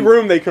 Every mean-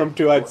 room they come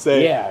to, I'd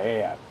say.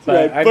 Yeah.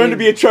 Right. I Learn mean- to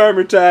be a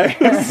charmer, Ty.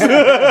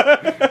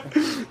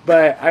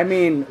 But I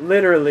mean,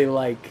 literally,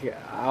 like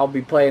I'll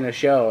be playing a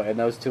show and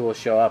those two will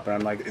show up, and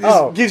I'm like,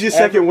 Just gives you a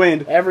second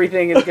wind.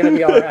 Everything is gonna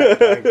be all right.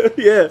 Like,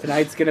 Yeah.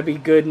 tonight's gonna be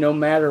good no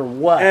matter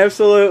what.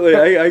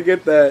 Absolutely. I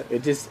get that.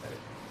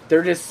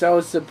 They're just so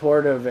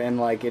supportive, and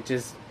like it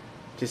just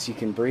you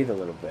can breathe a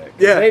little bit. 'Cause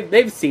Yeah.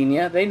 they've seen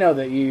you. They know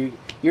that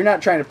you're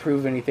not trying to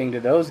prove anything to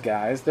those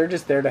guys. They're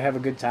just there to have a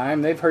good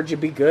time. They've heard you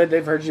be good.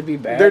 They've heard you be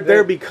bad. They're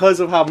there because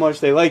of how much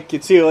they like you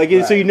too. Like, so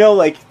Right. you know,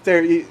 like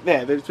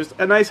there's just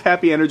a nice,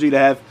 happy energy to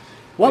have.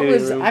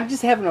 I'm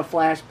just having a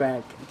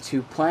flashback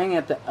to playing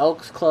at the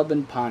Elks Club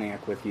in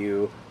Pontiac with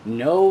you.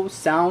 No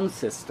sound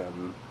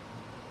system.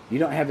 You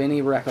don't have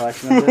any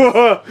recollection of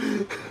this?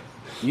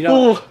 You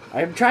know,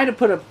 I'm trying to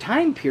put a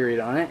time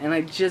period on it, and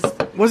I just...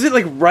 Was it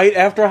like right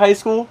after high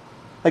school?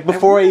 Like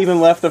before I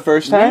even left the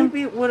first time?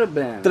 Maybe it would have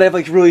been. Did I have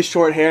like really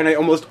short hair and I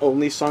almost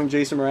only sung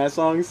Jason Mraz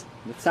songs?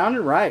 It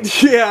sounded right.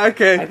 Yeah,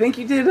 okay. I think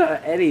you did an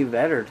Eddie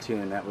Vedder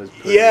tune that was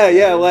pretty Yeah,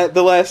 good.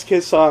 the Last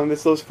Kiss song.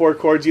 That's those 4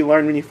 chords you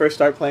learn when you first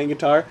start playing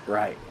guitar.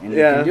 Right. And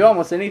Yeah. you can do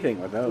almost anything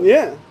with those.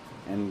 Yeah.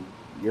 And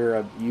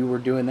you were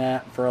doing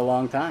that for a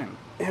long time.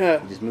 Yeah.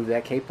 You just move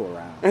that capo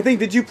around. I think,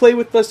 did you play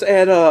with us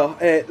at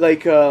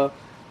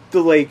the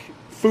like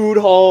food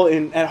hall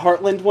at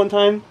Heartland one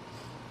time?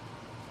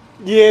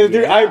 Yeah,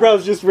 their Yeah.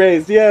 eyebrows just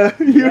raised. Yeah,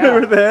 you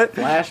remember that?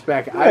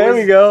 Flashback. There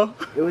we go.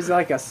 It was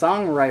like a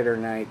songwriter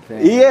night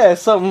thing. Yeah,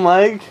 something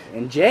like.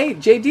 And Jay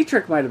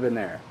Dietrich might have been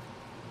there.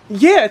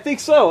 Yeah, I think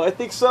so.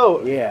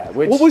 Yeah.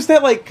 What was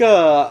that like?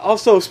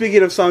 Also,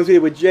 speaking of songs we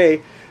did with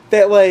Jay,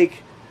 that like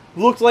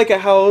looked like a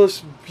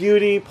house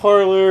beauty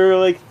parlor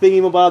like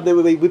thingamabob that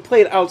we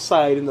played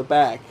outside in the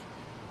back.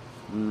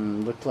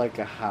 Looked like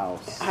a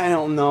house. I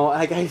don't know.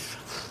 I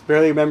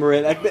barely remember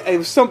it. It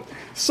was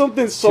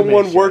something.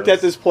 Someone many worked shows.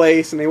 at this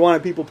place and they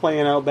wanted people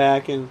playing out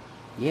back and.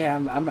 Yeah,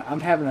 I'm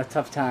having a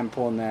tough time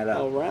pulling that up.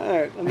 All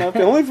right, I'm not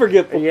the only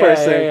forgetful Yeah,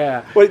 person.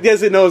 yeah. What it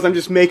doesn't know is I'm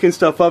just making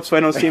stuff up so I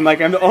don't seem like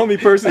I'm the only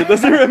person that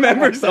doesn't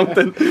remember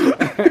something.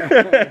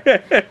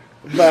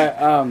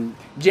 But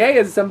Jay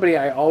is somebody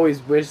I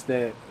always wish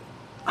that.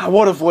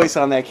 What a voice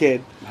on that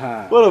kid!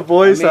 Huh, What a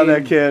voice I on that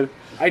mean, kid!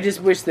 I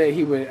just wish that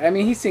he would. I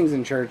mean, he sings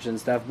in church and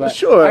stuff, but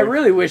Sure. I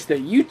really wish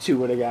that you two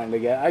would have gotten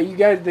together. You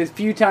guys, the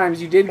few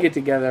times you did get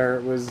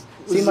together,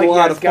 seemed like a you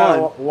lot guys of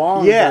got fun.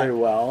 along Yeah. very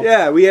well.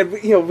 Yeah, we had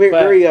very.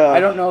 But very I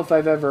don't know if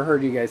I've ever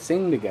heard you guys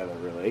sing together,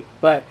 really.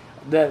 But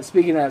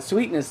speaking of that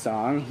Sweetness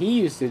song, he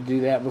used to do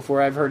that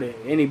before I've heard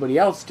anybody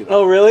else do it.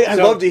 Oh really? I'd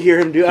So, love to hear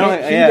him do.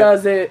 it. He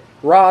does it,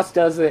 Ross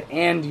does it,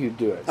 and you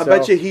do it. I So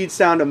bet you he'd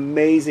sound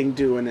amazing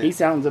doing it. he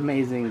sounds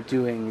amazing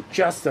doing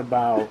just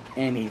about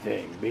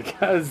anything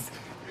because,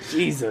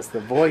 Jesus, the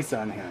voice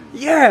on him.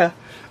 Yeah,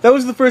 that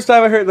was the first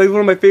time I heard like one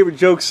of my favorite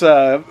jokes.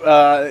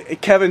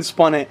 Kevin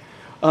spun it,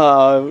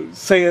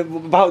 saying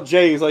about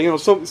Jay. He's like,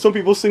 some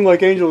people sing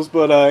like angels,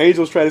 but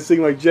angels try to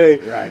sing like Jay,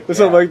 Right. or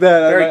something like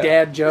that. Very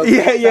dad joke.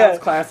 Yeah, yeah. Sounds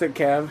classic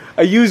Kev.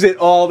 I use it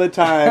all the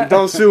time.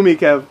 Don't sue me,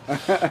 Kev.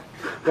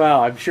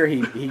 Well, I'm sure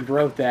he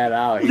wrote that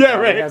out. He Yeah,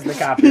 probably right. has the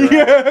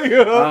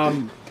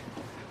copyright.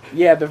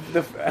 Yeah. The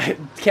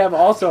Kev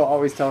also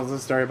always tells the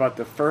story about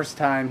the first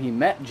time he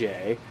met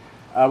Jay.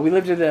 We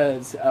lived in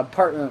an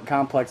apartment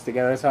complex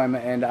together. That's how I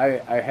met, and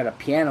I had a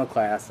piano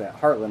class at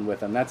Heartland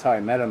with him. That's how I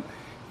met him.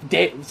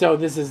 So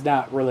this is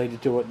not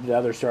related to what the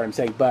other story I'm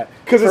saying, but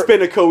Because it's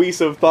been a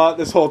cohesive thought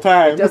this whole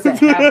time. it doesn't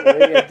have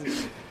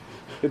to.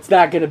 It's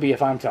not going to be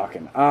if I'm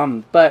talking.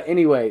 But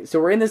anyway, so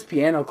we're in this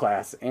piano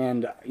class,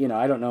 and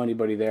I don't know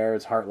anybody there.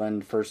 It's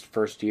Heartland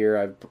first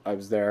year I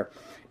was there,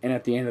 and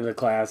at the end of the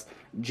class,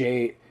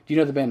 Jay, do you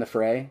know the band The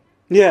Fray?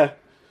 Yeah.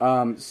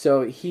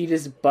 So he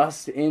just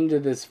busts into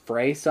this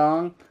Fray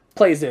song,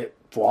 plays it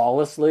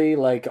flawlessly,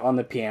 like on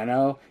the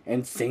piano,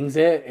 and sings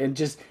it, and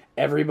just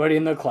everybody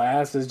in the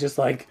class is just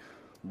like,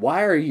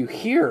 "Why are you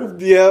here?"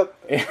 Yep.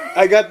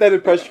 I got that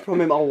impression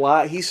from him a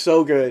lot. He's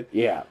so good.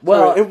 Yeah.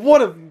 Well, and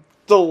what a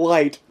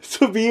delight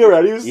to be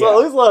around. He was Yeah.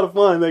 it was a lot of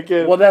fun. That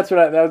kid. well, that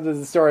was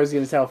the story I was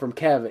going to tell from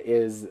Kev.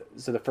 Is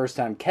so the first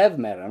time Kev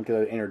met him, because I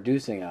was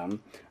introducing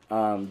him,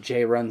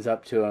 Jay runs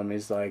up to him.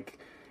 He's like,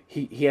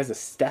 he has a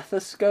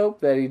stethoscope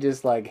that he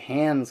just like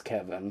hands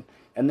Kevin,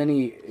 and then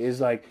he is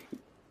like,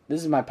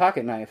 this is my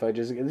pocket knife.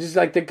 Just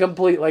like the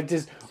complete, like,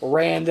 just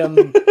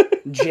random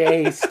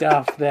J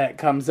stuff that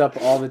comes up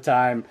all the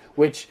time,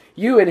 which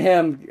you and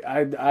him,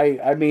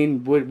 I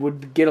mean,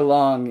 would get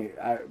along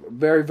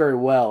very, very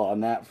well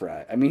on that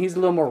front. I mean, he's a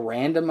little more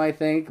random, I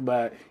think,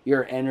 but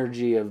your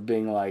energy of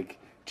being, like,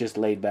 just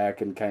laid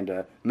back and kind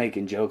of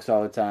making jokes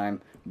all the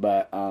time.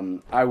 But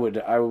I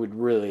would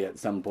really at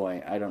some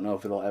point, I don't know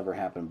if it'll ever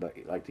happen, but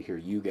I'd like to hear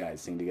you guys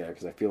sing together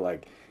because I feel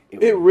like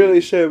it really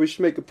should. We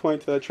should make a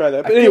point to try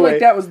that. But I anyway, feel like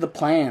that was the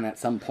plan at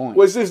some point.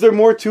 Is there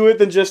more to it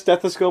than just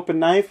stethoscope and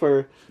knife,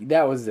 or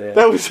that was it?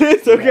 That was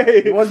it.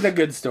 Okay, yeah, it wasn't a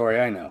good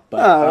story, I know,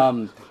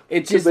 but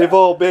it just they've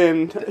all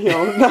been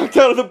knocked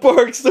out of the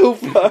park so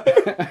far.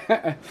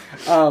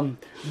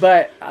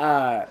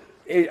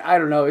 I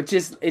don't know. It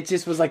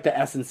just was like the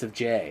essence of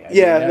Jay.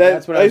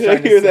 That's what I was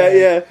trying to say. That.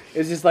 Yeah,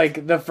 it's just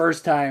like the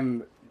first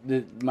time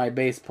that my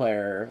bass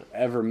player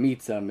ever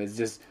meets him is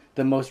just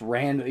the most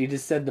random. He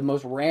just said the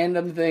most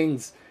random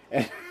things.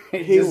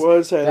 He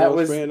was saying the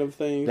most random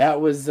things.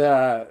 That was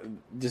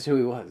just who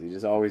he was. He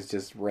was always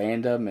just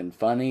random and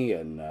funny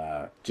and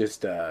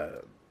just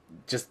the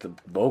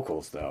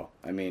vocals though.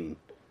 I mean,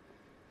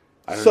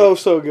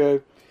 so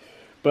good.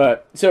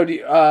 But so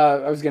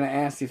I was going to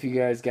ask if you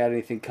guys got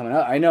anything coming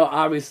up. I know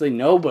obviously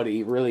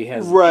nobody really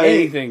has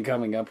anything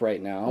coming up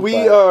right now.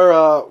 We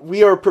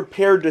are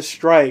prepared to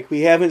strike.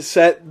 We haven't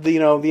set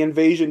the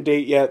invasion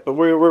date yet, but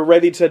we're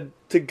ready to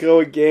go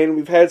again.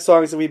 We've had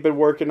songs that we've been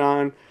working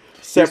on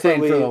separately.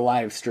 You're saying for the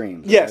live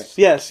streams. Yes,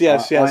 right?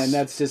 yes. And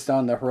that's just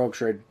on the Heroic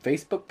Charade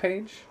Facebook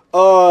page?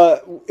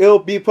 It'll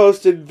be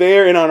posted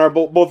there and on our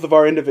both of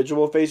our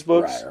individual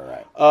Facebooks.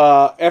 Right.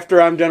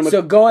 After I'm done with.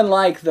 So go and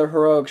like the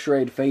Heroic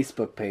Charade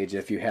Facebook page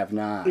if you have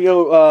not.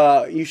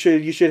 You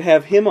should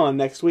have him on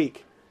next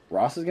week.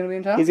 Ross is going to be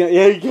in town?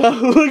 Yeah, you go.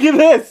 Look at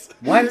this.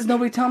 Why does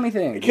nobody tell me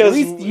things? Because at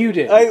least you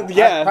did.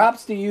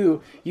 Props to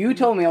you. You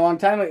told me a long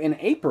time in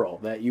April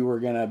that you were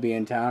going to be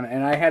in town,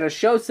 and I had a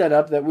show set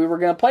up that we were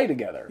going to play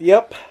together.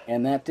 Yep.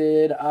 And that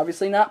did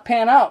obviously not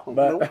pan out.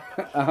 But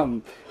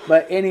nope.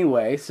 But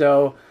anyway,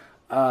 so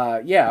I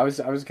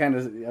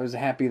was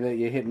happy that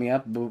you hit me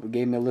up,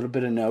 gave me a little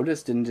bit of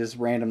notice, didn't just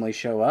randomly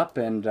show up,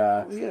 and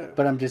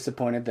but I'm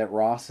disappointed that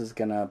Ross is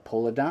going to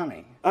pull a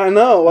Donnie. I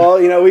know.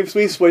 Well,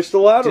 we switched a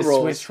lot of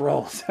roles. Switched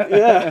roles.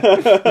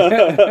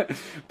 Yeah.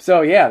 So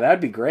yeah, that'd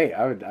be great.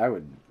 I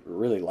would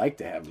really like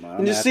to have him on.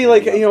 And just see,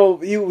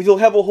 you'll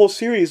have a whole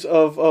series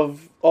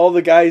of all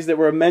the guys that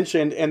were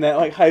mentioned in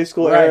that high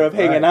school era of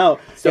hanging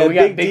out. So we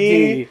got Big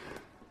D.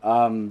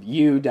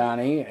 You,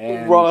 Donnie,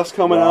 and Ross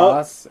coming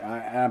up.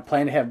 I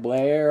plan to have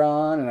Blair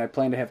on, and I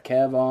plan to have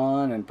Kev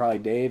on, and probably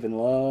Dave and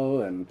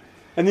Lo, and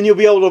then you'll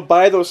be able to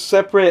buy those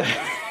separate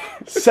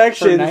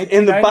sections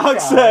in the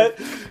box set.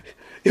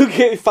 You'll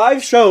get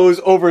 5 shows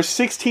over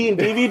 16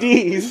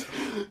 DVDs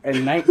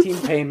and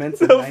 19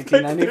 payments in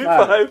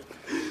 1995.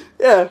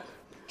 Yeah.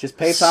 Just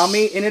PayPal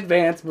me in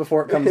advance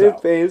before it comes out. In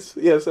advance,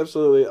 yes,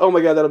 absolutely. Oh my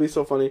god, that'll be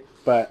so funny.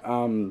 But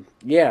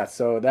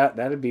so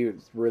that'd be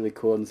really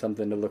cool and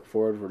something to look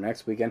forward for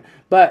next weekend.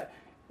 But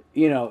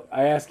I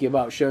asked you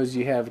about shows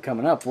you have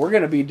coming up. We're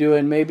going to be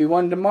doing maybe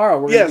one tomorrow.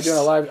 We're going to be doing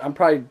a live. I'm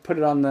probably put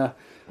it on the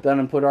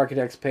Unemployed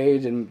Architects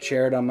page and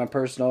share it on my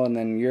personal, and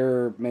then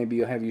maybe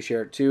you'll have you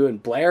share it too.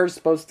 And Blair's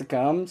supposed to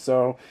come,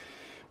 so.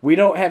 We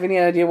don't have any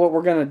idea what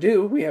we're going to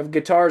do. We have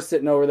guitars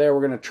sitting over there.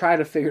 We're going to try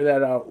to figure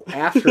that out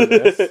after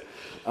this.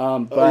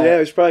 But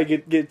we should probably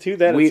get to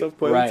that at some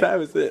point. What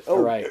time is it?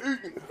 Oh. Right.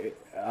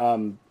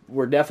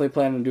 We're definitely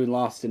planning on doing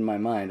Lost in My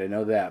Mind. I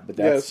know that. But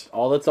that's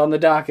all that's on the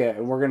docket.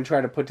 And we're going to try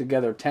to put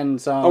together 10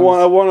 songs. I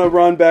want to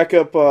run back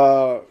up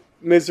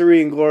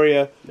Misery and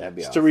Gloria. That'd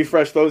be just awesome. To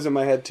refresh those in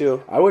my head,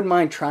 too. I wouldn't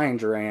mind trying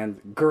Grands.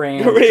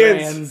 We're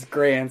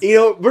going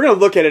to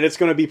look at it. It's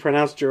going to be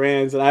pronounced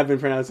Durans, and I've been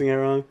pronouncing it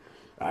wrong.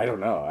 I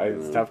don't know.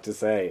 It's tough to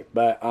say.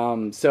 But,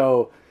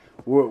 so,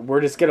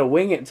 we're just going to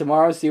wing it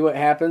tomorrow, see what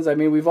happens. I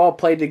mean, we've all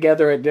played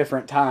together at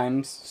different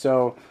times.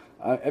 So,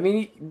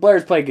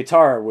 Blair's played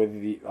guitar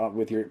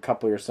with your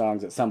couple of your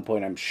songs at some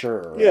point, I'm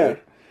sure. Right? Yeah. And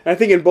I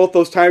think in both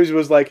those times it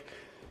was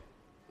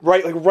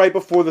right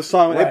before the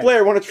song. Hey,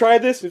 Blair, want to try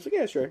this? He's like,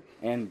 yeah, sure.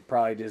 And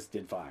probably just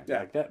did fine.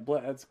 Yeah.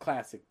 That's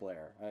classic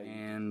Blair.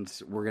 And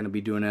we're going to be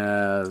doing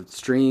a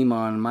stream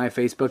on my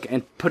Facebook.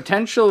 And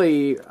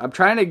potentially, I'm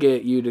trying to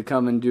get you to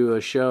come and do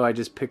a show I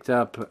just picked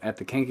up at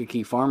the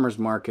Kankakee Farmers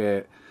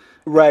Market.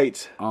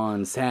 Right.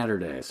 On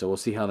Saturday. So we'll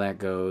see how that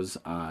goes.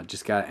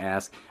 Just got to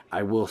ask.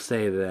 I will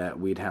say that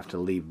we'd have to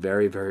leave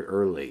very, very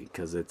early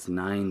because it's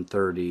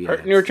 9:30.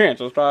 Hurting your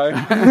chances, probably.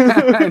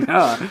 I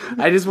know.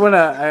 I just want to.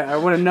 I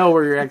want to know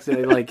where you're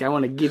actually. I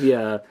want to give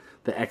you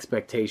the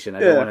expectation. I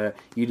don't want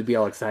you to be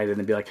all excited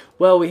and be like,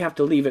 "Well, we have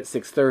to leave at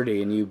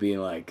 6:30," and you being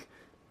like,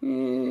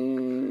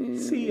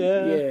 "See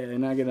ya." Yeah,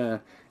 not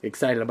gonna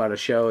excited about a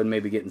show and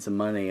maybe getting some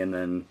money and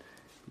then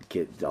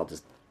I'll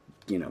just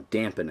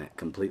dampen it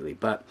completely.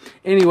 But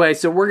anyway,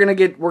 so we're gonna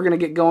get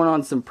going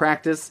on some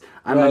practice.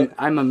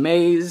 I'm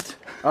amazed.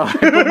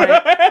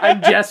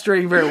 I'm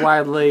gesturing very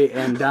wildly,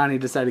 and Donnie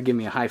decided to give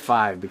me a high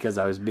five because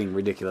I was being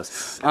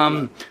ridiculous.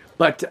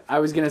 But I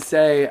was going to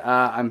say,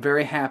 I'm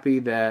very happy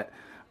that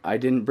I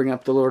didn't bring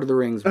up the Lord of the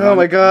Rings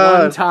my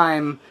God. one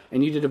time,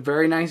 and you did a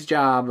very nice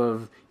job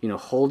of,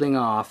 holding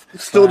off.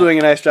 Still doing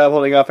a nice job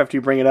holding off after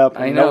you bring it up.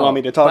 And I know. Don't want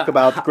me to talk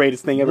about the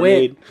greatest thing ever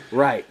made.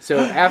 Right. So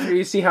after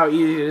you see how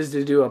easy it is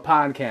to do a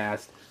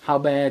podcast, how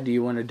bad do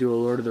you want to do a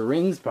Lord of the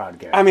Rings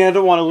podcast? I mean, I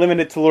don't want to limit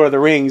it to Lord of the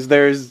Rings.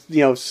 There's,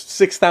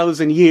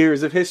 6,000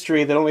 years of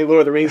history that only Lord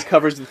of the Rings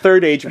covers the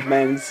third age of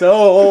men.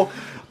 So,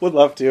 would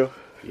love to.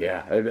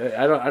 Yeah,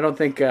 I don't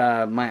think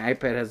my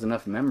iPad has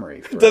enough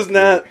memory. It does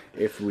not.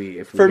 If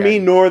we for me,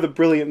 nor the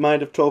brilliant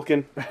mind of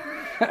Tolkien.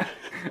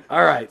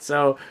 All right,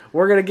 so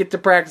we're going to get to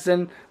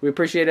practicing. We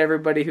appreciate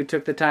everybody who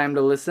took the time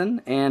to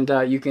listen, and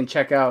you can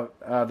check out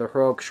the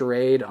Heroic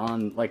Charade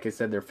on, like I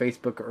said, their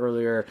Facebook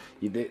earlier.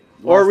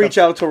 Or reach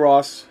out to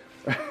Ross.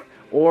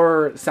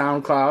 Or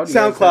SoundCloud.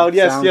 SoundCloud,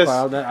 yes.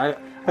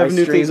 I have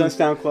new things on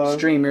SoundCloud.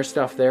 Stream your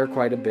stuff there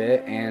quite a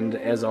bit, and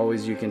as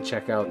always, you can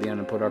check out the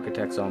Unemployed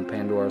Architects on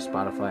Pandora,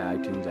 Spotify,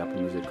 iTunes,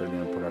 Apple Music, or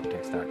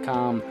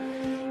theunemployedarchitects.com.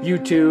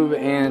 YouTube,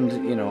 and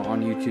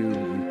on YouTube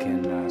you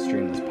can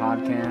stream this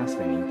podcast,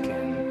 and you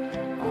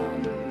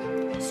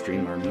can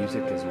stream our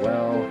music as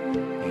well,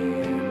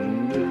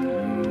 and you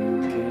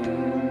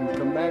can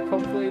come back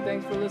hopefully.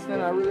 Thanks for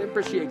listening. I really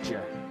appreciate you.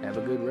 Have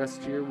a good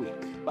rest of your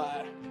week.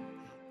 Bye.